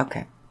 yeah.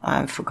 Okay.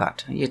 I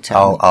forgot. You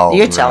tell I'll me.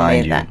 You tell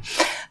me remind you.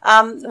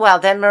 then. Well,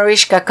 then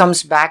Mariska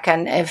comes back,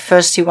 and at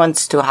first he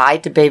wants to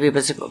hide the baby,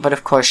 but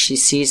of course she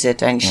sees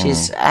it, and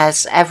she's,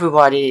 as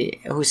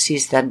everybody who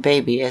sees that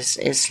baby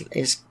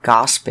is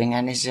gasping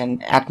and is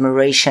in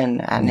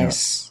admiration and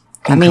is.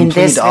 I mean,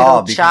 this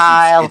little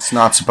child. It's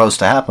not supposed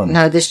to happen.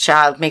 No, this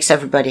child makes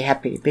everybody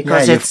happy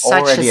because Yeah, it's you've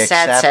such a already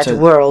sad accepted-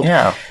 world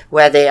Yeah.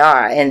 where they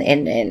are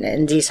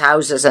in these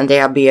houses, and they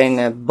are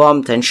being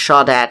bombed and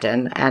shot at,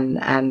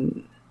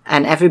 and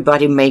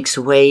everybody makes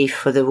way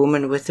for the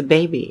woman with the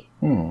baby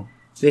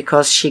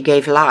because she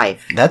gave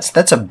life.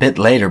 That's a bit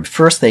later.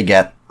 First they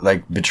get,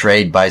 like,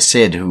 betrayed by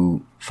Sid,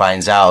 who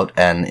finds out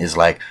and is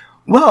like,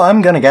 well,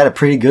 I'm gonna get a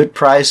pretty good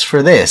price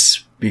for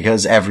this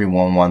because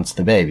everyone wants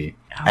the baby.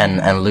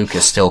 And Luke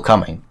is still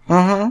coming.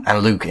 Mm-hmm.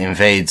 And Luke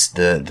invades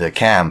the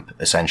camp,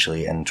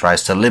 essentially, and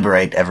tries to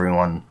liberate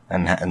everyone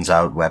and hands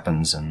out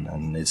weapons,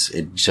 and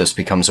it just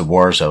becomes a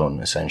war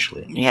zone,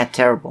 essentially. Yeah,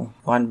 terrible.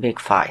 One big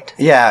fight.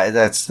 Yeah,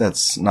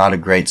 that's not a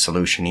great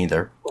solution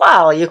either.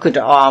 Well, you could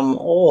arm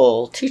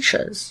all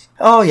teachers.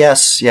 Oh,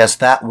 yes,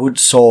 that would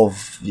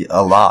solve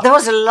a lot. There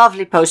was a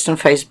lovely post on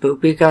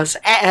Facebook because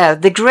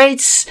the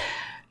grades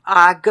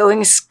are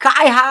going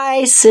sky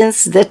high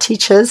since the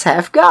teachers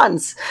have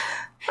guns.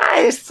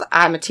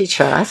 I'm a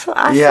teacher. I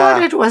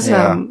thought it was.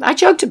 I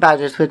joked about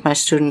it with my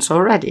students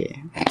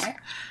already.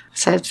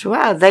 Said,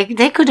 well,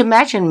 they could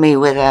imagine me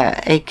with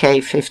a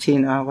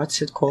AK-15 or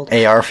what's it called?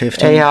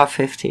 AR-15?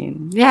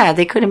 AR-15. Yeah,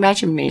 they could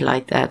imagine me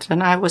like that,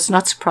 and I was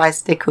not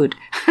surprised they could.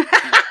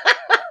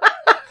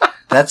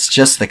 That's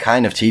just the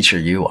kind of teacher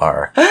you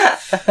are.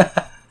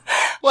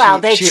 Well,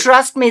 they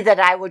trust me that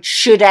I would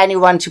shoot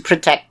anyone to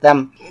protect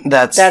them.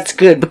 That's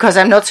good, because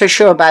I'm not so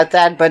sure about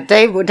that, but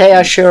they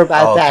are sure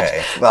about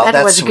that. Well,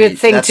 that was a good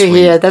thing to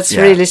hear. That's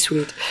really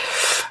sweet.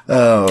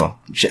 Oh,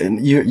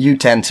 you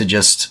tend to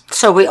just...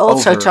 So we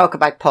also talk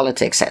about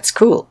politics. That's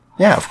cool.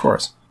 Yeah, of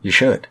course. You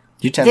should.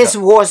 You tend this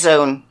war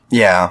zone.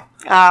 Yeah.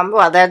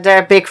 Well, there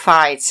are big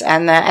fights,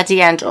 and at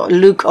the end,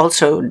 Luke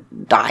also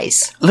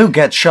dies. Luke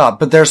gets shot,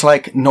 but there's,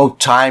 like, no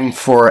time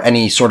for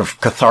any sort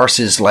of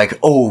catharsis, like,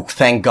 oh,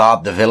 thank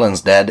God the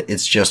villain's dead.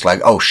 It's just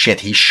like, oh shit,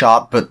 he's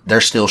shot, but they're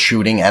still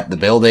shooting at the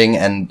building,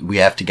 and we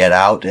have to get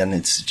out, and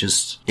it's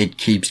just, it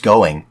keeps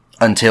going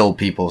until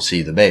people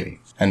see the baby.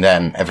 And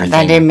then everything... And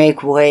then they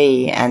make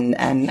way,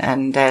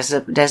 and there's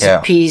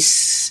a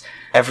peace...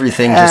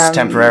 Everything just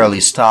temporarily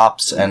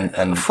stops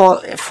and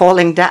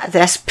falling down.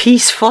 There's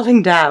peace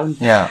falling down.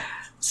 Yeah.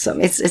 So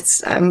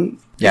it's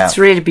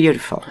really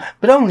beautiful.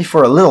 But only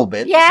for a little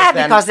bit. Yeah,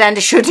 because then the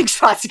shooting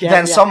starts again.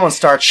 Then someone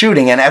starts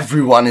shooting and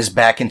everyone is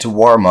back into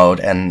war mode,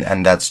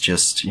 and that's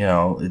just, you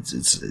know,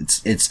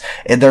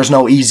 there's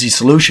no easy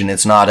solution.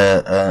 It's not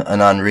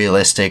an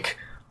unrealistic,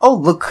 oh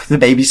look, the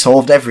baby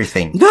solved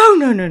everything.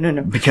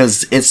 No.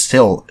 Because it's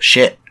still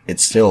shit.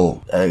 It's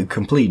still a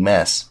complete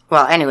mess.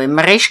 Well, anyway,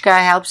 Mariska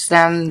helps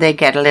them. They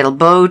get a little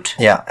boat.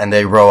 Yeah, and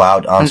they row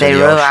out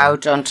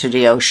onto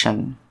the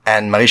ocean.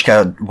 And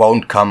Mariska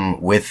won't come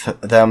with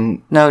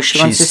them. No, she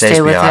wants to stay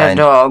with her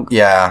dog.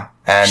 Yeah.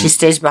 And she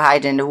stays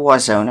behind in the war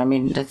zone. I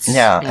mean, that's...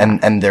 Yeah.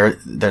 And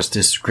there's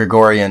this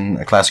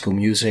Gregorian classical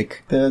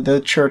music.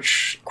 The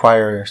church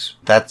choirs,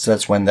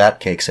 that's when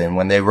that kicks in.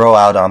 When they row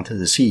out onto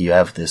the sea, you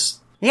have this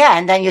Yeah,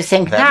 and then you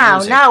think, That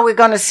music. now we're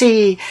going to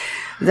see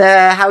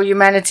how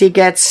humanity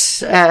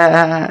gets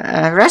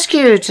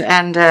rescued.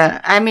 And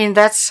I mean,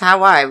 that's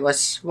how I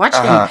was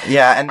watching.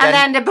 Yeah, and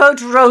then the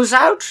boat rows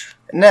out.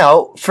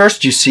 No,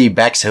 first you see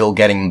Bexhill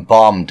getting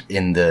bombed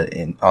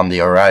on the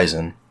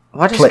horizon.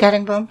 What is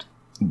getting bombed?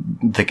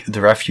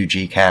 The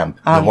refugee camp,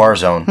 the war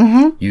zone.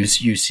 Mm-hmm. You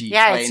see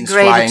planes it's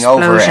great flying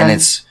explosion. over, and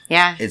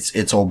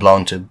it's all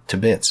blown to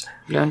bits.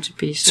 Blown to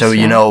pieces. So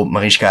you know,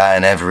 Mariska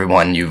and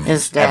everyone you've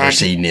is ever dead.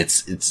 seen,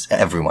 it's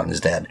everyone is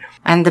dead.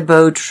 And the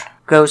boat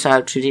goes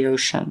out to the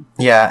ocean.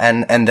 Yeah,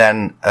 and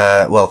then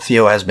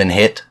Theo has been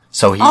hit,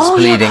 so he's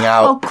bleeding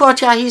out. Oh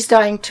God, yeah, he's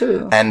dying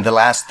too. And the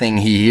last thing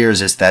he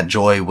hears is that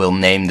Joy will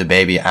name the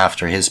baby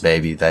after his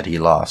baby that he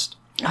lost.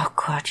 Oh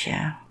God,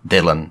 yeah.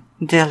 Dylan.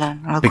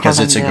 Because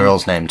it's a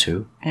girl's name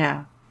too.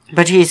 Yeah.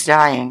 But he's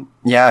dying.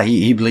 Yeah,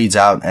 he bleeds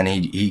out and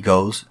he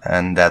goes,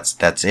 and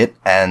that's it.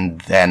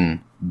 And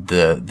then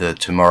the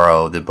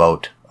tomorrow the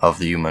boat of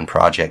the Human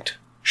Project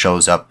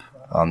shows up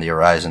on the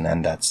horizon,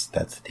 and that's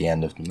the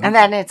end of the movie. And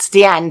then it's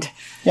the end.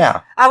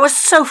 Yeah. I was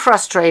so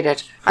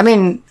frustrated.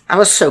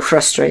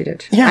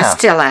 Yeah. I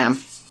still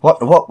am.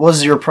 What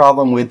was your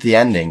problem with the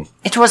ending?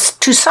 It was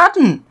too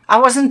sudden. I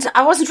wasn't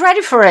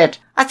ready for it.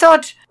 I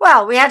thought,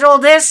 well, we had all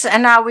this,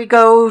 and now we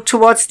go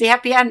towards the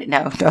happy ending.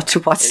 No, not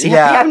towards the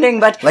happy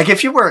ending, but like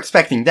if you were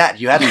expecting that,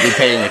 you hadn't been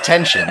paying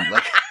attention.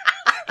 Like,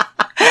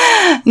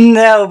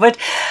 no, but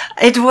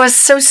it was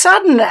so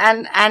sudden,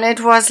 and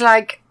it was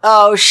like,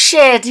 oh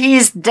shit,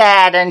 he's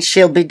dead, and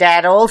she'll be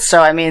dead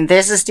also. I mean,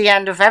 this is the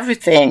end of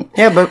everything.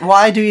 Yeah, but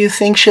why do you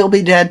think she'll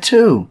be dead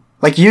too?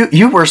 Like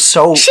you were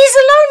so. She's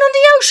alone on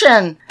the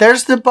ocean.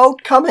 There's the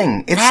boat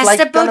coming. It's There's like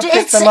the boat. gonna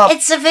pick them up.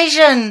 It's a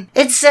vision.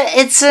 You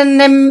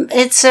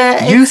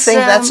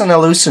think that's an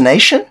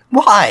hallucination?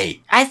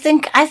 Why? I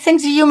think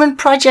the Human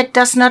Project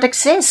does not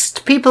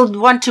exist. People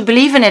want to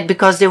believe in it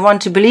because they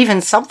want to believe in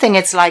something.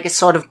 It's like a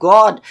sort of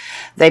God.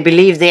 They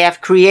believe they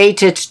have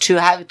created to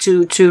have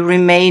to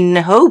remain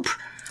hope.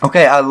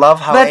 Okay, I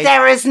love how. But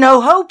there is no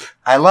hope.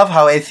 I love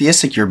how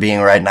atheistic you're being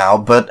right now,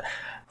 but.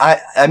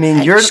 I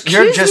mean, you're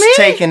just me?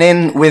 taken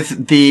in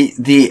with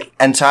the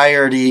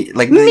entirety,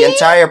 like the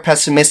entire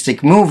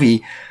pessimistic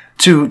movie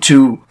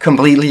to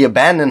completely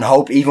abandon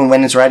hope even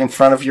when it's right in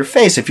front of your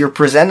face. If you're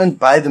presented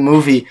by the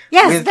movie.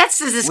 Yes, that's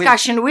the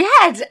discussion we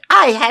had.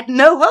 I had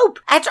no hope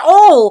at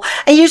all.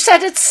 And you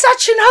said it's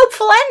such an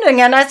hopeful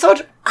ending. And I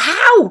thought,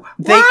 how?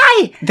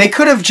 Why? They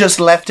could have just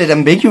left it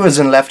ambiguous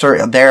and left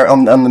her there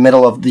on the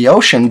middle of the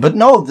ocean. But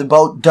no, the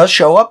boat does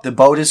show up. The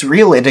boat is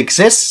real. It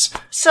exists.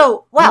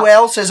 So, well. Who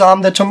else is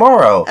on the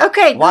Tomorrow?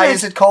 Okay. Why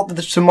is it called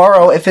the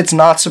Tomorrow if it's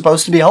not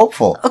supposed to be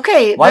hopeful?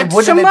 Okay, why but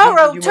wouldn't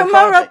tomorrow it be the Human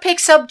Project?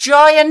 picks up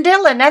Joy and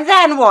Dylan, and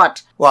then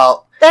what?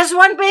 Well. There's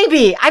one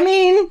baby. I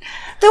mean,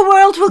 the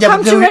world will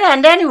come to an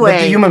end anyway.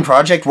 But the Human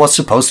Project was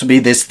supposed to be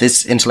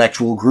this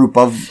intellectual group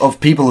of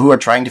people who are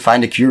trying to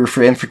find a cure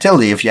for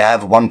infertility. If you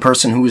have one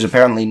person who is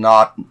apparently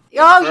not...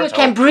 Oh, you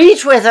can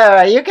breed with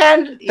her. You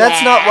can...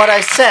 That's not what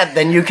I said.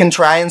 Then you can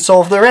try and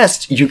solve the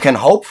rest. You can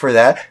hope for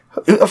that.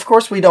 Of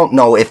course, we don't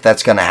know if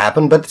that's going to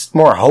happen, but it's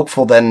more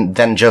hopeful than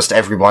just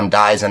everyone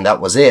dies and that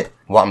was it.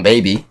 One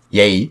baby.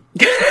 Yay.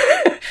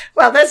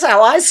 Well, that's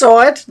how I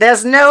saw it.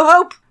 There's no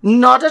hope.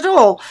 Not at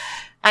all.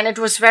 And it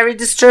was very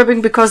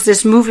disturbing because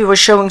this movie was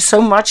showing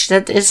so much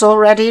that is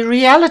already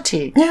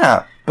reality.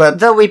 Yeah, but...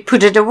 Though we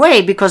put it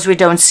away because we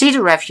don't see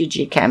the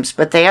refugee camps,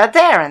 but they are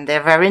there and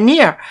they're very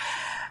near.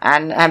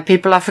 And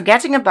people are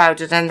forgetting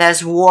about it, and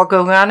there's war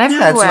going on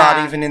everywhere. Yeah, it's not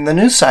even in the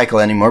news cycle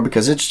anymore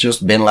because it's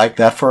just been like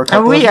that for a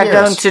couple of years. And we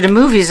are going to the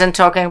movies and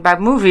talking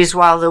about movies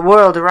while the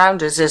world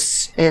around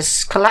us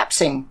is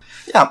collapsing.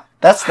 Yeah,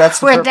 that's the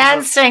We're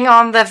dancing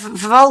on the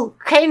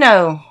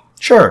volcano.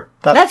 Sure.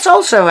 That's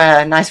also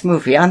a nice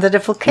movie, Under the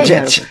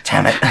Volcano.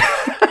 Damn it.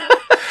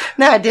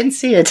 No, I didn't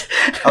see it.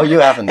 Oh, you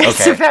haven't? Okay.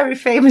 It's a very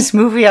famous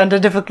movie, Under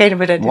the Volcano,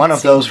 but I didn't One of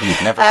see those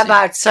we've never seen.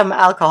 About some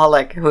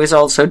alcoholic who is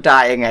also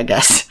dying, I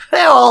guess.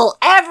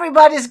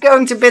 Everybody's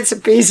going to bits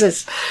and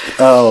pieces.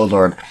 Oh,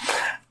 Lord.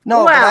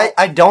 No, but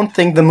I don't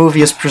think the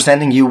movie is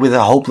presenting you with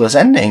a hopeless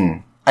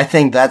ending. I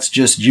think that's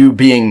just you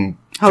being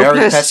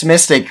very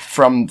pessimistic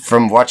from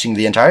watching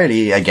the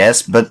entirety, I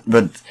guess, but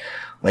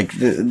like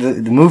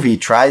the movie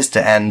tries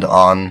to end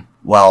on,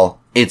 well,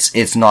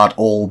 it's not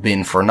all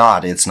been for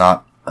naught. It's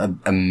not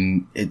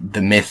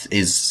the myth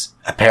is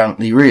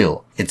apparently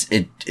real.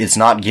 It's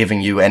not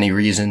giving you any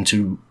reason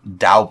to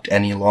doubt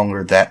any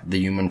longer that the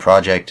Human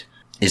Project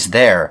is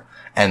there,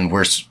 and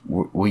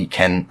we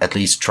can at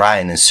least try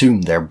and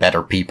assume they're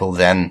better people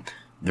than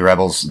the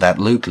rebels that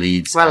Luke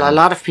leads. Well, a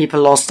lot of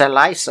people lost their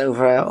lives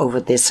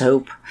over this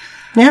hope.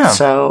 Yeah.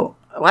 So,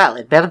 well,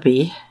 it better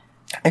be.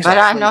 Exactly. But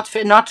I'm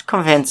not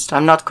convinced.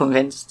 I'm not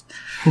convinced.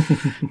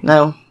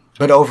 No.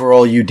 But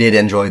overall, you did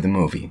enjoy the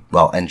movie.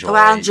 Well,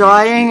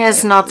 enjoying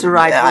is not the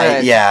right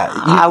word.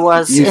 I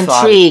was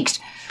intrigued.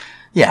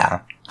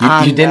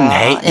 You didn't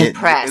hate it.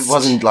 Impressed. It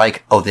wasn't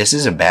like, oh, this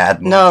is a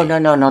bad movie. No,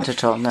 not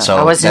at all. No. So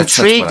I was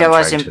intrigued. I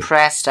was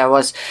impressed.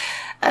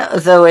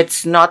 Though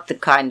it's not the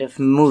kind of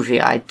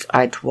movie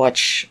I'd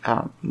watch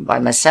by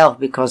myself,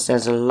 because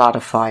there's a lot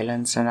of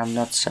violence and I'm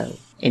not so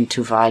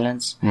into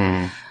violence,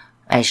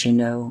 as you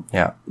know.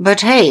 Yeah.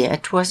 But hey,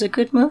 it was a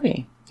good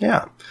movie.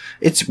 Yeah.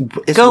 It's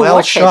Go well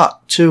watch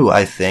shot too,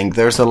 I think.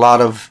 There's a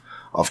lot of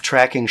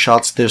tracking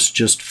shots. There's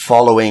just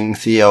following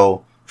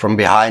Theo from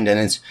behind,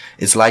 and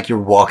it's like you're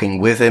walking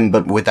with him,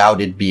 but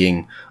without it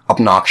being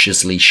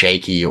obnoxiously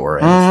shaky or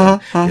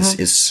anything.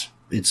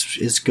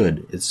 It's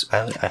good.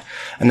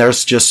 And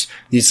there's just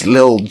these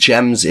little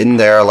gems in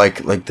there,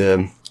 like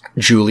the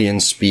Julian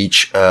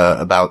speech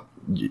about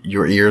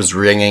your ears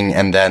ringing,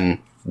 and then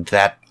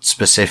that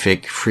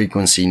specific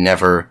frequency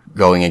never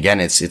going again.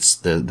 It's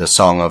the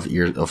song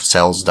of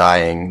cells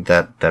dying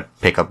that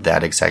pick up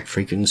that exact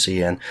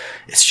frequency, and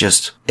it's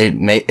just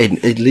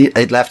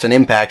it left an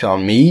impact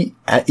on me,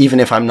 even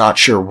if I'm not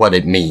sure what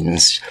it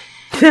means.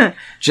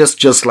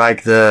 just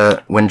like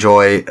when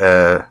Joy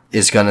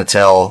is gonna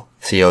tell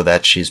Theo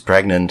that she's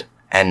pregnant,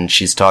 and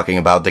she's talking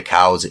about the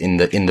cows in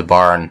the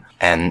barn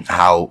and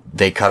how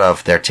they cut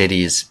off their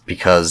titties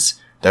because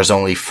there's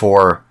only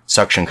 4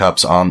 suction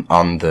cups on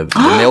the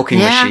milking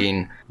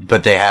machine,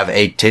 but they have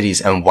 8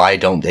 titties, and why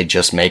don't they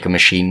just make a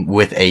machine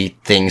with 8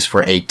 things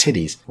for 8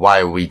 titties? Why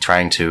are we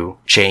trying to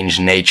change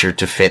nature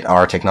to fit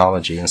our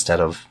technology instead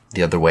of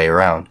the other way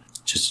around?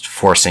 Just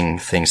forcing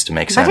things to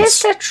make sense. But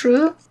is that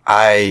true?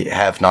 I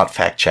have not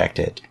fact-checked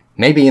it.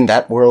 Maybe in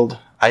that world,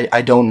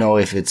 I don't know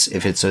if it's a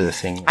thing that's actually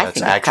happening. I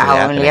think a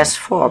cow only has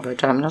 4,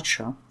 but I'm not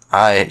sure.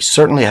 I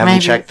certainly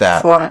haven't checked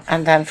that. 4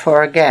 and then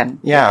 4 again.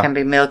 Yeah. It can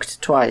be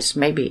milked twice,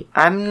 maybe.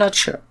 I'm not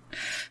sure.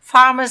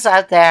 Farmers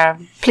out there,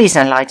 please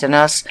enlighten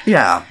us.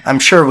 Yeah, I'm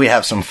sure we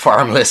have some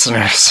farm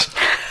listeners.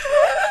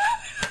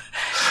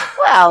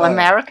 Well,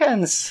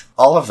 Americans.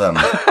 All of them.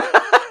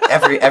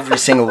 every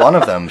single one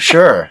of them,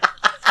 sure.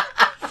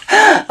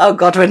 Oh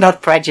God, we're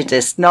not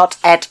prejudiced. Not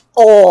at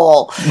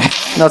all.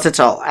 Not at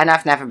all. And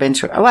I've never been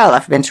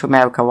I've been to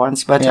America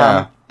once, but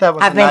that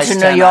was I've nice been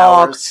to New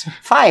York. Hours.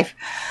 5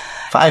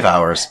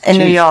 hours. In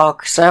New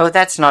York. So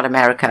that's not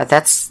America.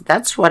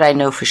 That's what I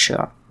know for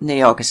sure. New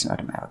York is not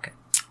America.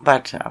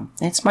 But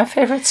it's my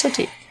favorite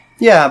city.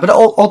 Yeah, but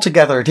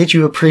altogether, did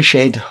you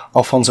appreciate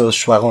Alfonso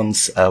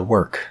Cuarón's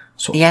work?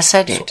 Yes,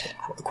 I did.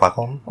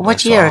 Cuarón?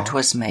 What year it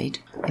was made?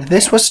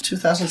 This was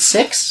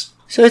 2006.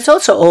 So it's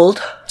also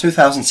old.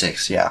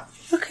 2006, yeah.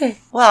 Okay.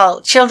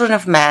 Well, Children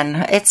of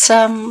Men. It's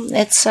a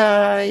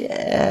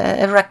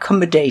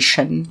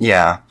recommendation.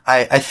 Yeah,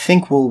 I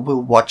think we'll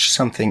watch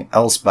something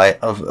else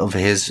of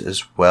his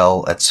as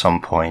well at some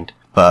point,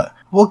 but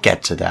we'll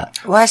get to that.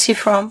 Where is he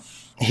from?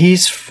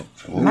 He's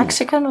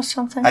Mexican or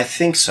something? I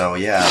think so.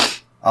 Yeah,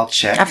 I'll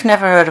check. I've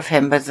never heard of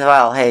him, but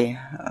well, hey,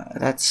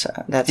 that's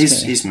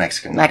he's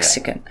Mexican.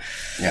 Mexican.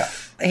 Yeah.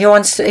 He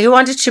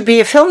wanted to be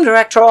a film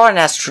director or an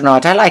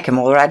astronaut. I like him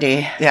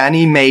already. Yeah, and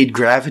he made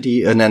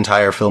Gravity, an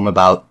entire film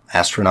about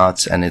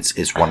astronauts, and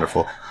it's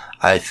wonderful.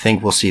 I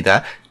think we'll see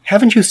that.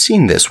 Haven't you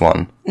seen this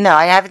one? No,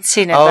 I haven't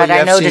seen it, but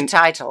I know the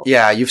title.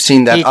 Yeah, you've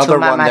seen that other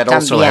one that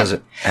also has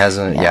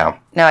a yeah.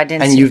 No, I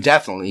didn't. And you've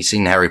definitely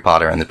seen Harry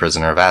Potter and the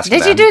Prisoner of Azkaban.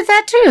 Did you do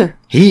that too?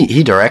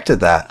 He directed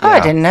that. Oh, yeah.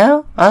 I didn't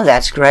know. Oh,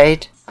 that's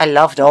great. I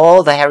loved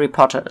all the Harry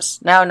Potters.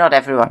 No, not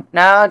everyone.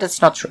 No,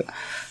 that's not true.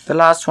 The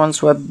last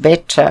ones were a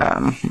bit,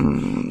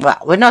 well,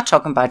 we're not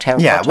talking about Harry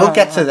Potter. Yeah, we'll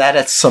get to that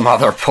at some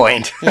other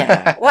point.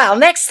 Yeah. Well,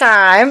 next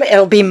time,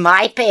 it'll be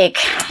my pick.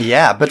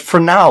 Yeah, but for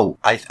now,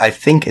 I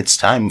think it's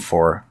time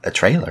for a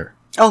trailer.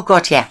 Oh,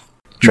 God, yeah.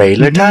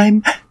 Trailer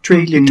time,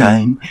 trailer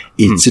time.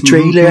 It's a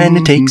trailer and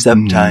it takes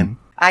some time.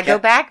 I go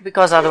back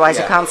because otherwise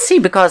I can't see,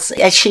 because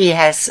she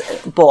has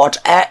bought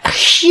a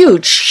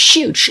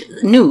huge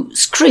new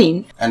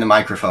screen. And the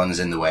microphone is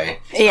in the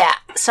way. Yeah,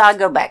 so I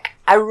go back.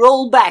 I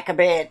roll back a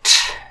bit.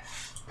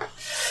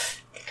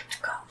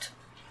 God.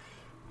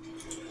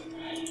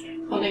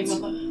 Morning,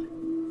 Mother.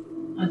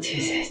 What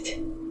is it?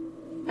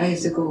 I have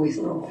to go with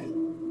Roy.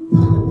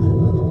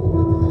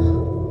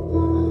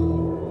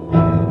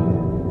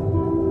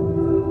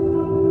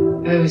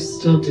 I was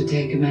told to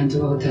take a man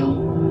to a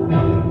hotel.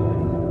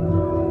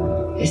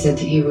 They said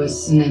he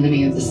was an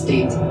enemy of the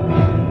state.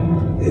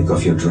 Take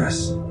off your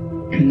dress.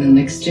 And in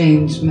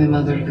exchange, my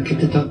mother could get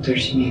the doctor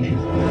she needed.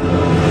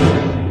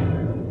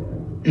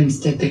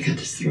 Instead, they cut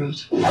his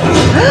throat.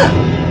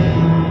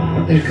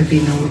 There could be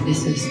no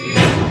witnesses.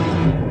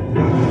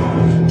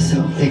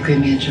 So they gave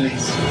me a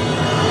choice.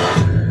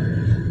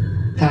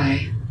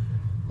 Die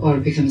or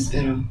become a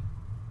sparrow.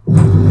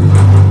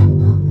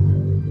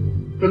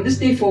 From this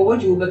day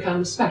forward, you will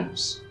become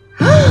sparrows.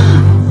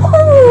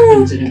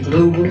 It's in a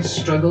global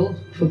struggle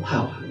for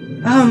power.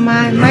 Oh,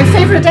 my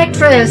favorite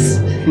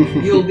actress.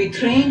 You'll be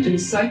trained in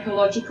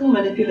psychological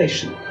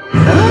manipulation.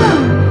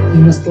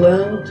 You must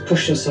learn to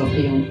push yourself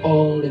beyond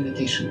all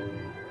limitation.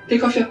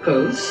 Take off your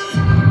clothes.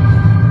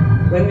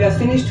 When we are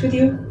finished with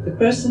you, the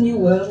person you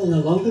were will no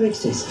longer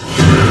exist.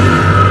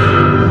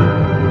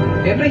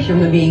 Every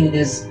human being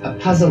is a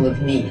puzzle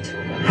of need.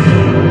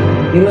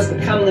 You must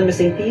become the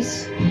missing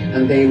piece,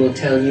 and they will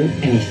tell you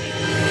anything.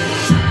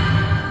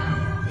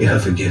 You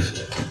have a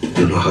gift.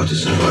 You know how to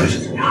survive.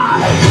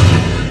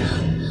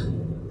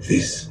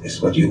 This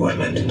is what you are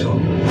meant to do.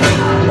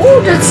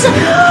 Oh, that's...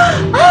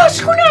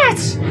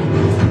 schoenaerts!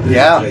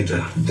 Yeah.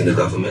 Greater than the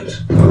government.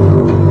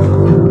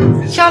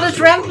 Charlotte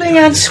Rampling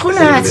and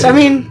schoenaerts. I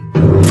mean...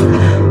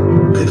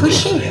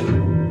 Pushy.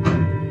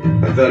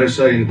 I thought I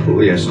saw you in the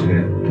pool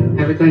yesterday.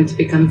 Are we going to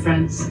become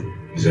friends?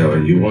 Is that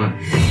what you want?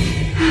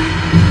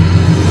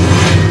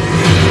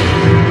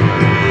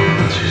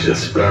 She's a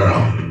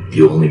sparrow.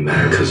 You only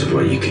matter because of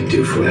what you can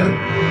do for them.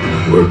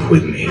 Work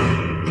with me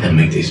and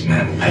make these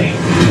men pay.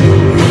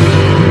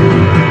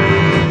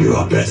 You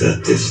are better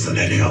at this than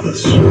any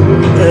others.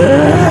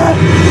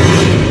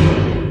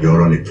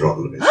 Your only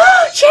problem is...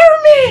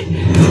 Jeremy!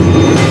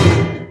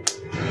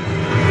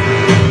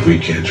 we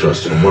can't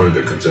trust a word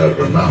that comes out of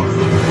her mouth.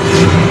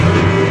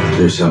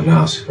 There's something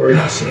else we're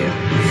not seeing.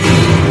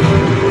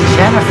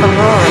 Jennifer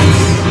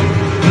Lawrence.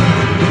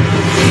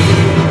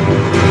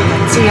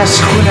 Matthias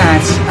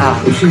Schoenaerts.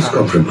 Oh, If she's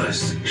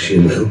compromised, she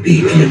will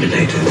be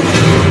eliminated.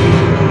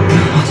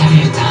 What have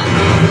you done?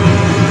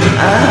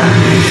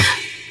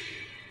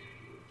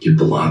 You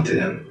belong to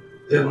them.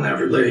 They'll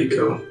never let you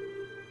go.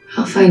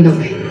 I'll find a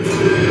way.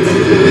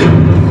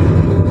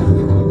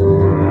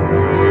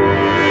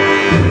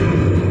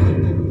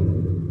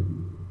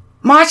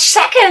 March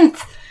 2nd!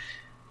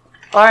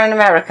 Or in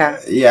America.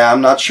 Yeah,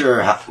 I'm not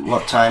sure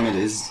what time it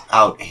is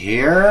out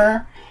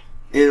here.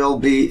 It'll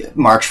be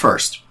March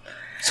 1st.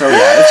 So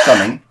yeah, it's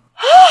coming.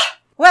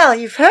 Well,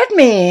 you've heard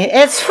me.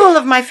 It's full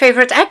of my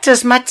favorite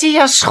actors.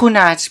 Matthias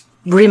Schoenaerts.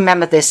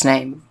 Remember this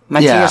name.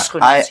 Matthias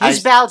Schoenaerts.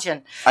 He's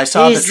Belgian. I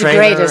saw He's the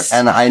trailer, greatest.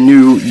 and I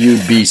knew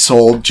you'd be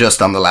sold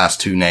just on the last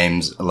two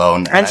names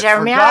alone. And I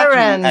Jeremy forgot you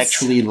Irons.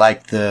 actually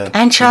liked the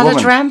And Charlotte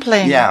woman.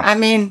 Rampling. Yeah. I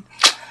mean,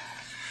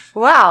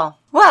 wow.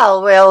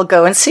 Well, we'll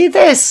go and see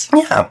this.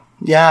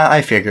 Yeah,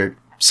 I figured.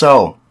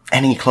 So,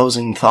 any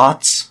closing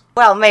thoughts?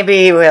 Well,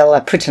 maybe we'll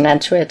put an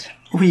end to it.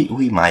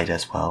 We might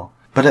as well.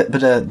 But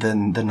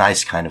the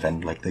nice kind of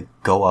end, like the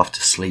go off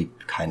to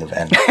sleep kind of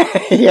end.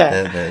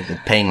 Yeah. The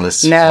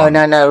painless No, one.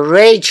 no.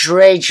 Rage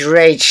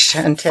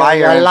until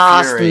Fire the and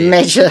last fury.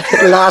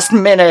 last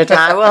minute.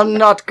 I will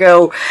not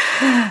go.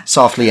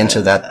 Softly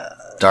into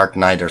that Dark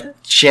Knight or...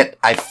 Shit,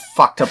 I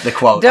fucked up the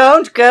quote.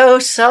 Don't go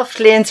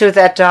softly into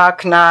that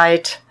dark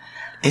night.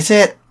 Is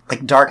it?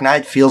 Like, Dark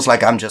Knight feels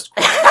like I'm just...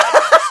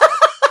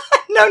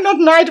 No, not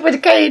night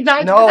with K.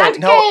 Night without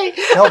K.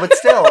 No, but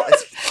still.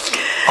 It's,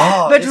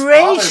 But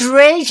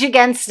rage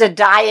against the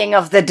dying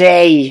of the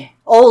day.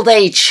 Old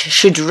age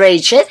should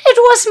rage. It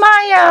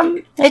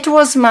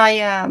was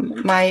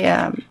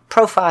my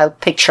profile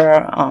picture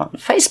on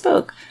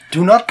Facebook.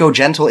 Do not go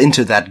gentle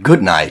into that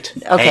good night.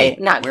 Okay, Hey,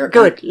 now we're-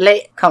 good.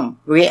 Come,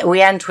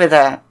 we end with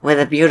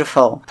a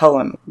beautiful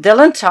poem.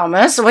 Dylan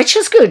Thomas, which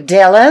is good.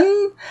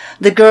 Dylan,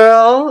 the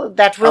girl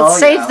that will Oh,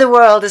 save yeah. the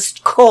world, is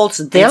called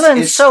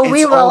Dylan. So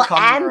we it's will all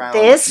coming end around.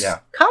 this. Yeah.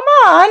 Come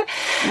on,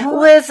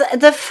 with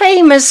the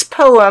famous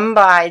poem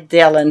by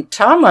Dylan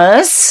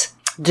Thomas.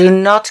 Do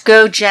not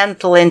go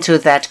gentle into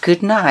that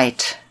good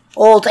night.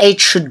 Old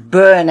age should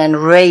burn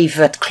and rave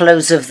at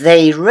close of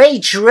day.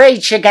 Rage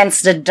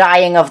against the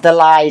dying of the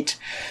light.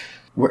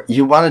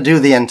 You want to do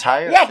the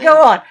entire Yeah, thing?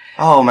 go on.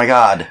 Oh my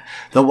god.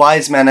 The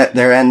wise men at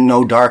their end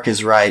know dark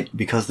is right,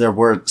 because their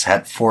words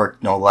had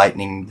forked no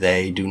lightning.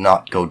 They do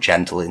not go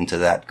gentle into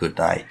that good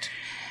night.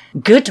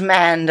 Good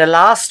men, the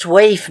last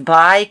wave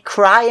by,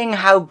 crying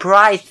how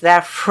bright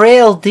their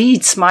frail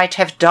deeds might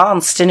have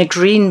danced in a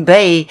green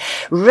bay.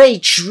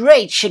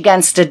 Rage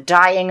against the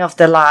dying of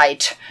the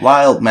light.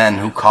 Wild men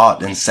who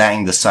caught and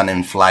sang the sun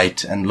in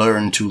flight, and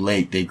learned too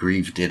late they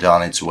grieved it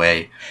on its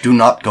way. Do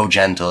not go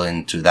gentle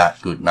into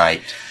that good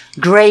night.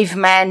 Grave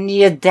men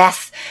near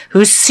death,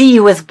 who see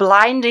with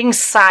blinding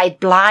sight,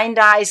 blind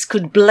eyes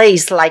could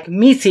blaze like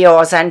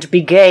meteors and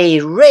be gay.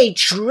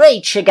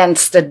 Rage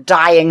against the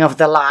dying of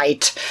the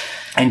light.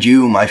 And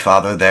you, my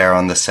father, there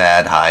on the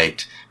sad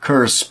height,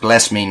 curse,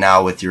 bless me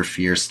now with your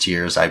fierce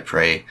tears, I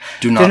pray.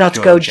 Do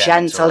not go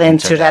gentle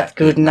into that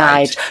good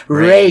night.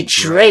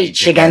 Rage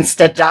against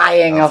the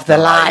dying of the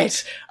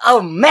light.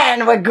 Oh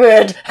man, we're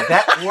good.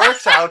 That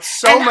worked out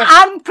so And much.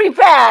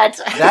 unprepared.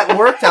 That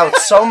worked out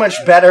so much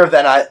better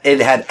than it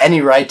had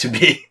any right to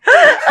be.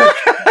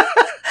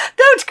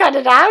 Don't cut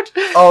it out.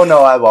 Oh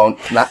no, I won't.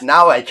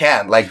 Now I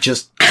can. Like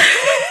just.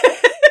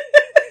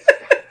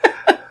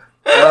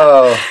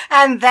 Oh.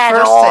 And then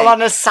First all take.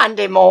 on a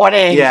Sunday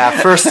morning. Yeah,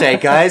 first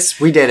take, guys.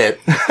 We did it.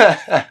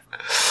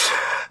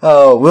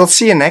 Oh, we'll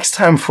see you next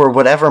time for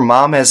whatever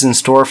Mom has in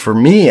store for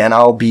me, and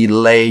I'll be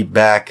laid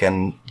back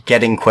and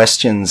getting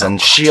questions,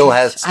 and she'll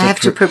has to... I have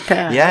to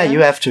prepare. Yeah,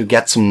 you have to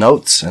get some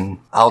notes, and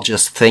I'll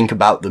just think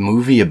about the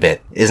movie a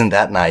bit. Isn't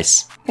that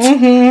nice?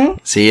 Mm-hmm.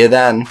 See you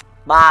then.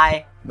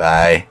 Bye.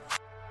 Bye.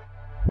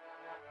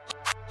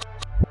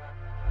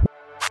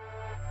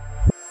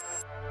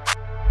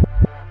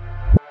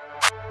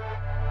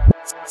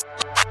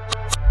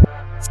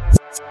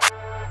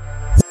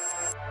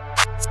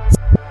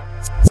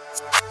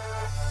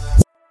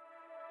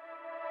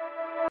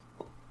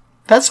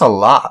 That's a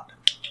lot.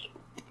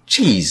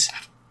 Jeez.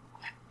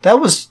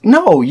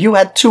 No, you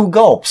had 2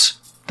 gulps.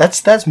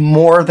 That's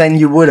more than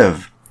you would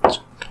have.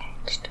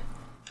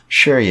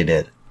 Sure you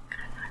did.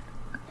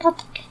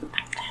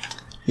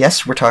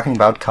 Yes, we're talking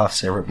about cough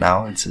syrup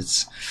now.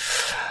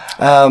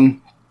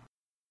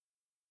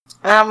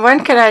 When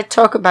can I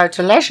talk about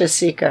The Leisure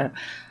Seeker?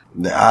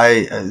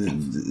 I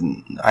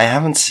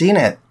haven't seen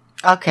it.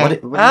 Okay.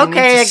 What do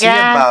you need to see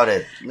about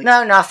it?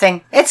 No,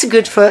 nothing. It's a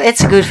good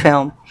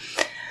film.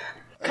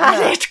 Cut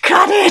it.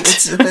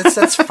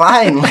 That's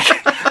fine.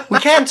 We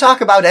can't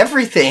talk about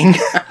everything.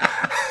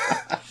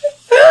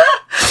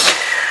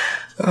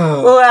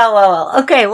 Well. Okay.